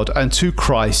to God and to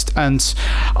Christ, and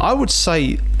I would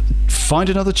say find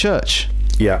another church.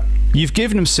 Yeah. You've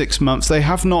given them 6 months. They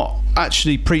have not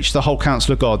actually preached the whole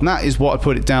counsel of God. And that is what I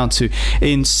put it down to.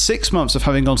 In 6 months of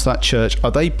having gone to that church,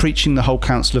 are they preaching the whole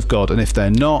counsel of God? And if they're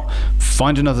not,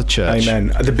 find another church. Amen.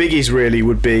 The biggies really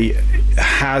would be,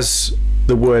 has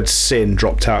the word sin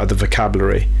dropped out of the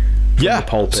vocabulary from the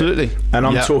pulpit? Absolutely. And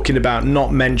I'm talking about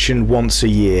not mentioned once a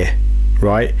year.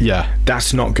 Right? Yeah.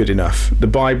 That's not good enough. The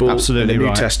Bible and the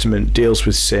New Testament deals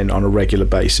with sin on a regular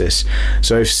basis.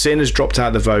 So if sin has dropped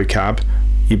out of the vocab,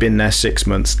 you've been there 6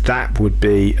 months, that would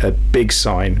be a big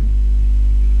sign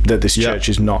that this church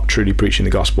is not truly preaching the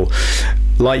gospel.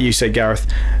 Like you say, Gareth,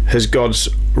 has God's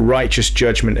righteous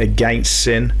judgment against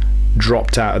sin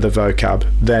dropped out of the vocab,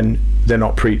 then they're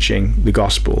not preaching the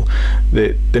gospel.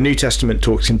 The New Testament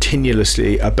talks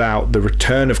continuously about the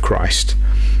return of Christ.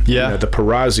 The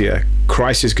parousia.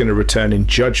 Christ is going to return in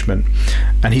judgment,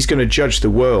 and he's going to judge the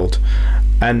world.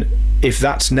 And if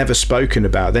that's never spoken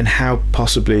about, then how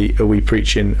possibly are we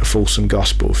preaching a fulsome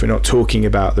gospel if we're not talking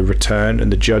about the return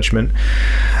and the judgment,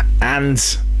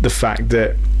 and the fact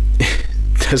that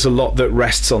there's a lot that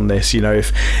rests on this?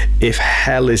 If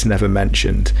hell is never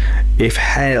mentioned, if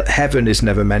heaven is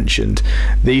never mentioned,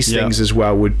 these things as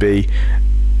well would be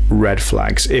red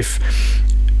flags.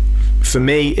 For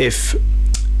me, if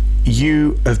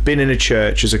you have been in a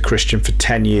church as a Christian for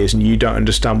 10 years and you don't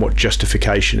understand what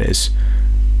justification is,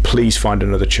 please find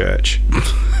another church.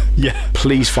 Yeah.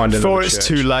 Please find another Before church. it's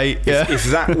too late. Yeah. If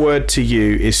that word to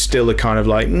you is still a kind of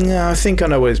like, no, I think I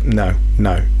know what it's... No.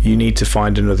 You need to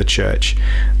find another church.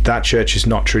 That church is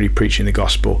not truly preaching the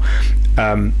gospel.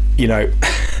 I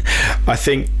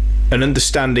think an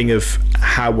understanding of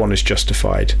how one is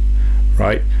justified,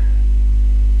 right?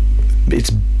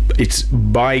 It's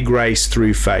by grace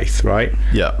through faith, right?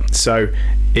 Yeah. So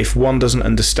if one doesn't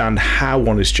understand how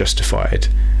one is justified,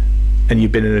 and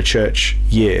you've been in a church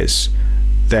years,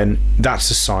 then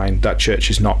that's a sign that church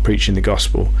is not preaching the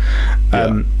gospel.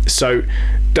 So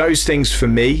those things for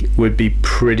me would be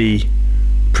pretty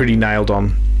nailed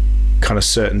on kind of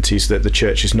certainties that the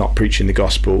church is not preaching the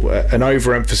gospel. An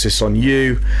overemphasis on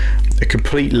you, a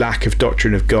complete lack of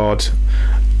doctrine of God,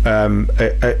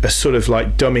 a sort of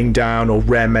like dumbing down or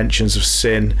rare mentions of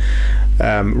sin,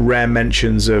 rare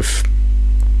mentions of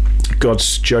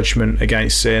God's judgment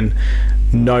against sin,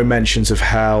 no mentions of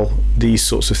hell, these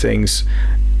sorts of things.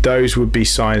 Those would be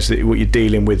signs that what you're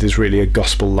dealing with is really a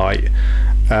gospel light.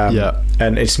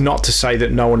 And it's not to say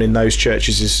that no one in those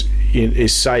churches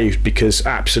is saved, because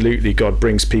absolutely God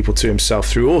brings people to himself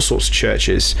through all sorts of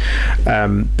churches,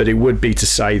 but it would be to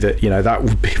say that that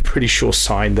would be a pretty sure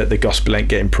sign that the gospel ain't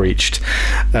getting preached.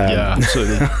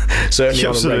 Absolutely. Certainly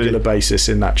on a regular basis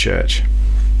in that church.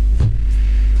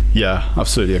 Yeah,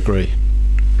 absolutely agree.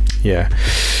 Yeah.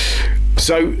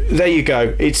 So there you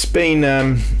go. It's been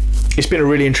a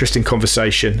really interesting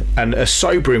conversation and a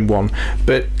sobering one,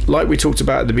 but like we talked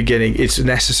about at the beginning, it's a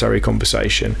necessary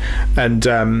conversation. And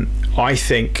I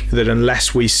think that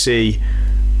unless we see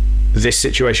this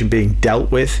situation being dealt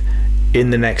with in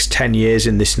the next 10 years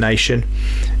in this nation,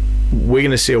 we're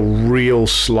going to see a real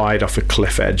slide off a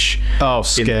cliff edge. Oh,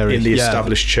 scary. In the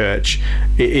established church.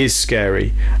 It is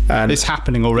scary. And it's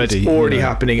happening already. It's already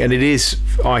happening, and it is,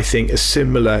 I think,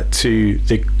 similar to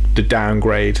the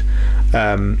downgrade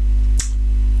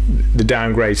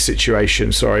situation,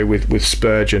 with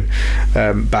Spurgeon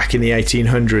back in the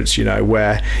 1800s,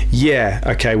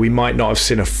 where we might not have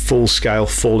seen a full-scale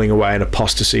falling away and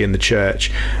apostasy in the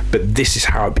church, but this is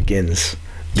how it begins.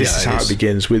 This is how it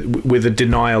begins, with a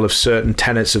denial of certain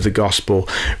tenets of the gospel,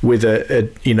 with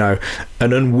an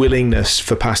unwillingness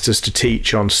for pastors to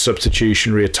teach on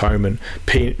substitutionary atonement.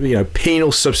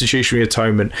 Penal substitutionary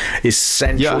atonement is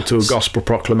central to a gospel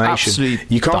proclamation. Absolutely.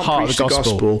 You can't preach the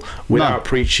gospel without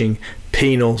preaching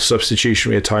penal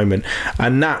substitutionary atonement,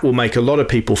 and that will make a lot of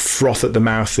people froth at the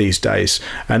mouth these days,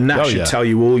 and that should tell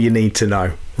you all you need to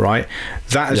know, right?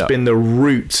 That has been the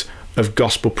root of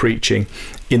gospel preaching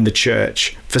in the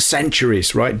church for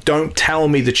centuries, right? Don't tell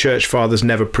me the church fathers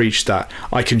never preached that.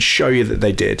 I can show you that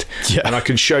they did. And I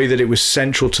can show you that it was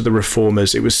central to the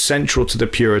reformers, it was central to the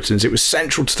Puritans, it was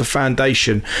central to the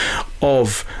foundation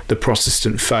of the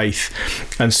Protestant faith.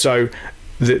 And so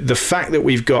the fact that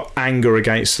we've got anger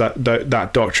against that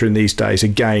doctrine these days,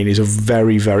 again, is a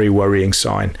very, very worrying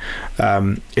sign.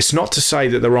 It's not to say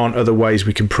that there aren't other ways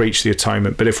we can preach the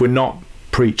atonement, but if we're not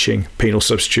preaching penal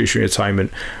substitutionary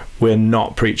atonement, we're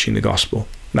not preaching the gospel.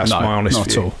 That's my honest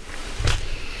view. Not at all.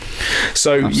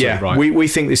 So we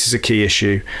think this is a key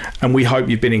issue, and we hope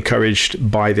you've been encouraged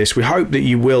by this. We hope that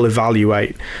you will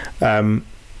evaluate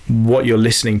what you're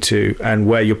listening to and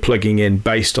where you're plugging in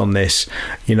based on this.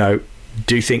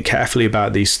 Do think carefully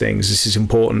about these things. This is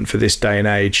important for this day and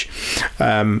age.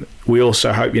 We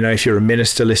also hope, if you're a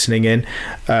minister listening in,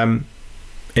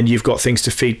 and you've got things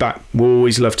to feedback, we'll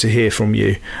always love to hear from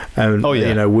you.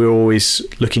 We're always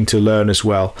looking to learn as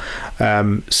well.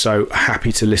 So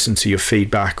happy to listen to your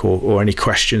feedback or any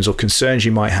questions or concerns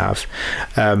you might have.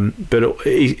 But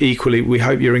equally, we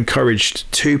hope you're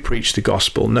encouraged to preach the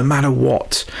gospel, no matter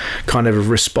what kind of a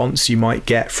response you might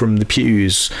get from the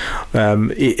pews.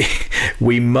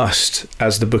 We must,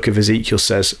 as the book of Ezekiel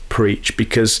says, preach,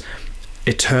 because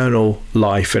eternal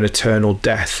life and eternal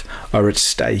death are at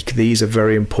stake. These are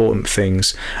very important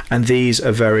things, and these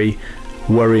are very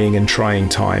worrying and trying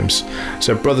times.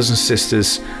 So brothers and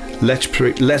sisters, let's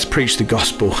preach the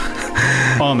gospel.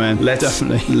 Amen.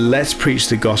 Definitely. Let's preach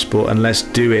the gospel, and let's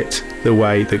do it the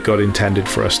way that God intended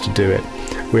for us to do it.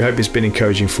 We hope it's been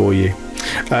encouraging for you.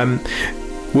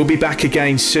 We'll be back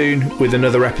again soon with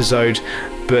another episode,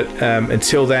 but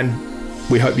until then,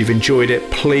 we hope you've enjoyed it.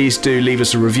 Please do leave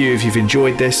us a review if you've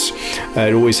enjoyed this.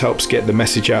 It always helps get the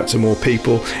message out to more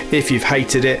people. If you've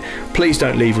hated it, please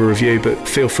don't leave a review, but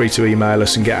feel free to email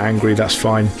us and get angry. That's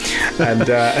fine. And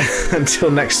until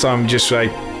next time, just say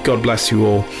God bless you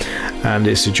all, and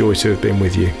it's a joy to have been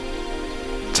with you.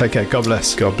 Take care. God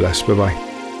bless. God bless. Bye-bye.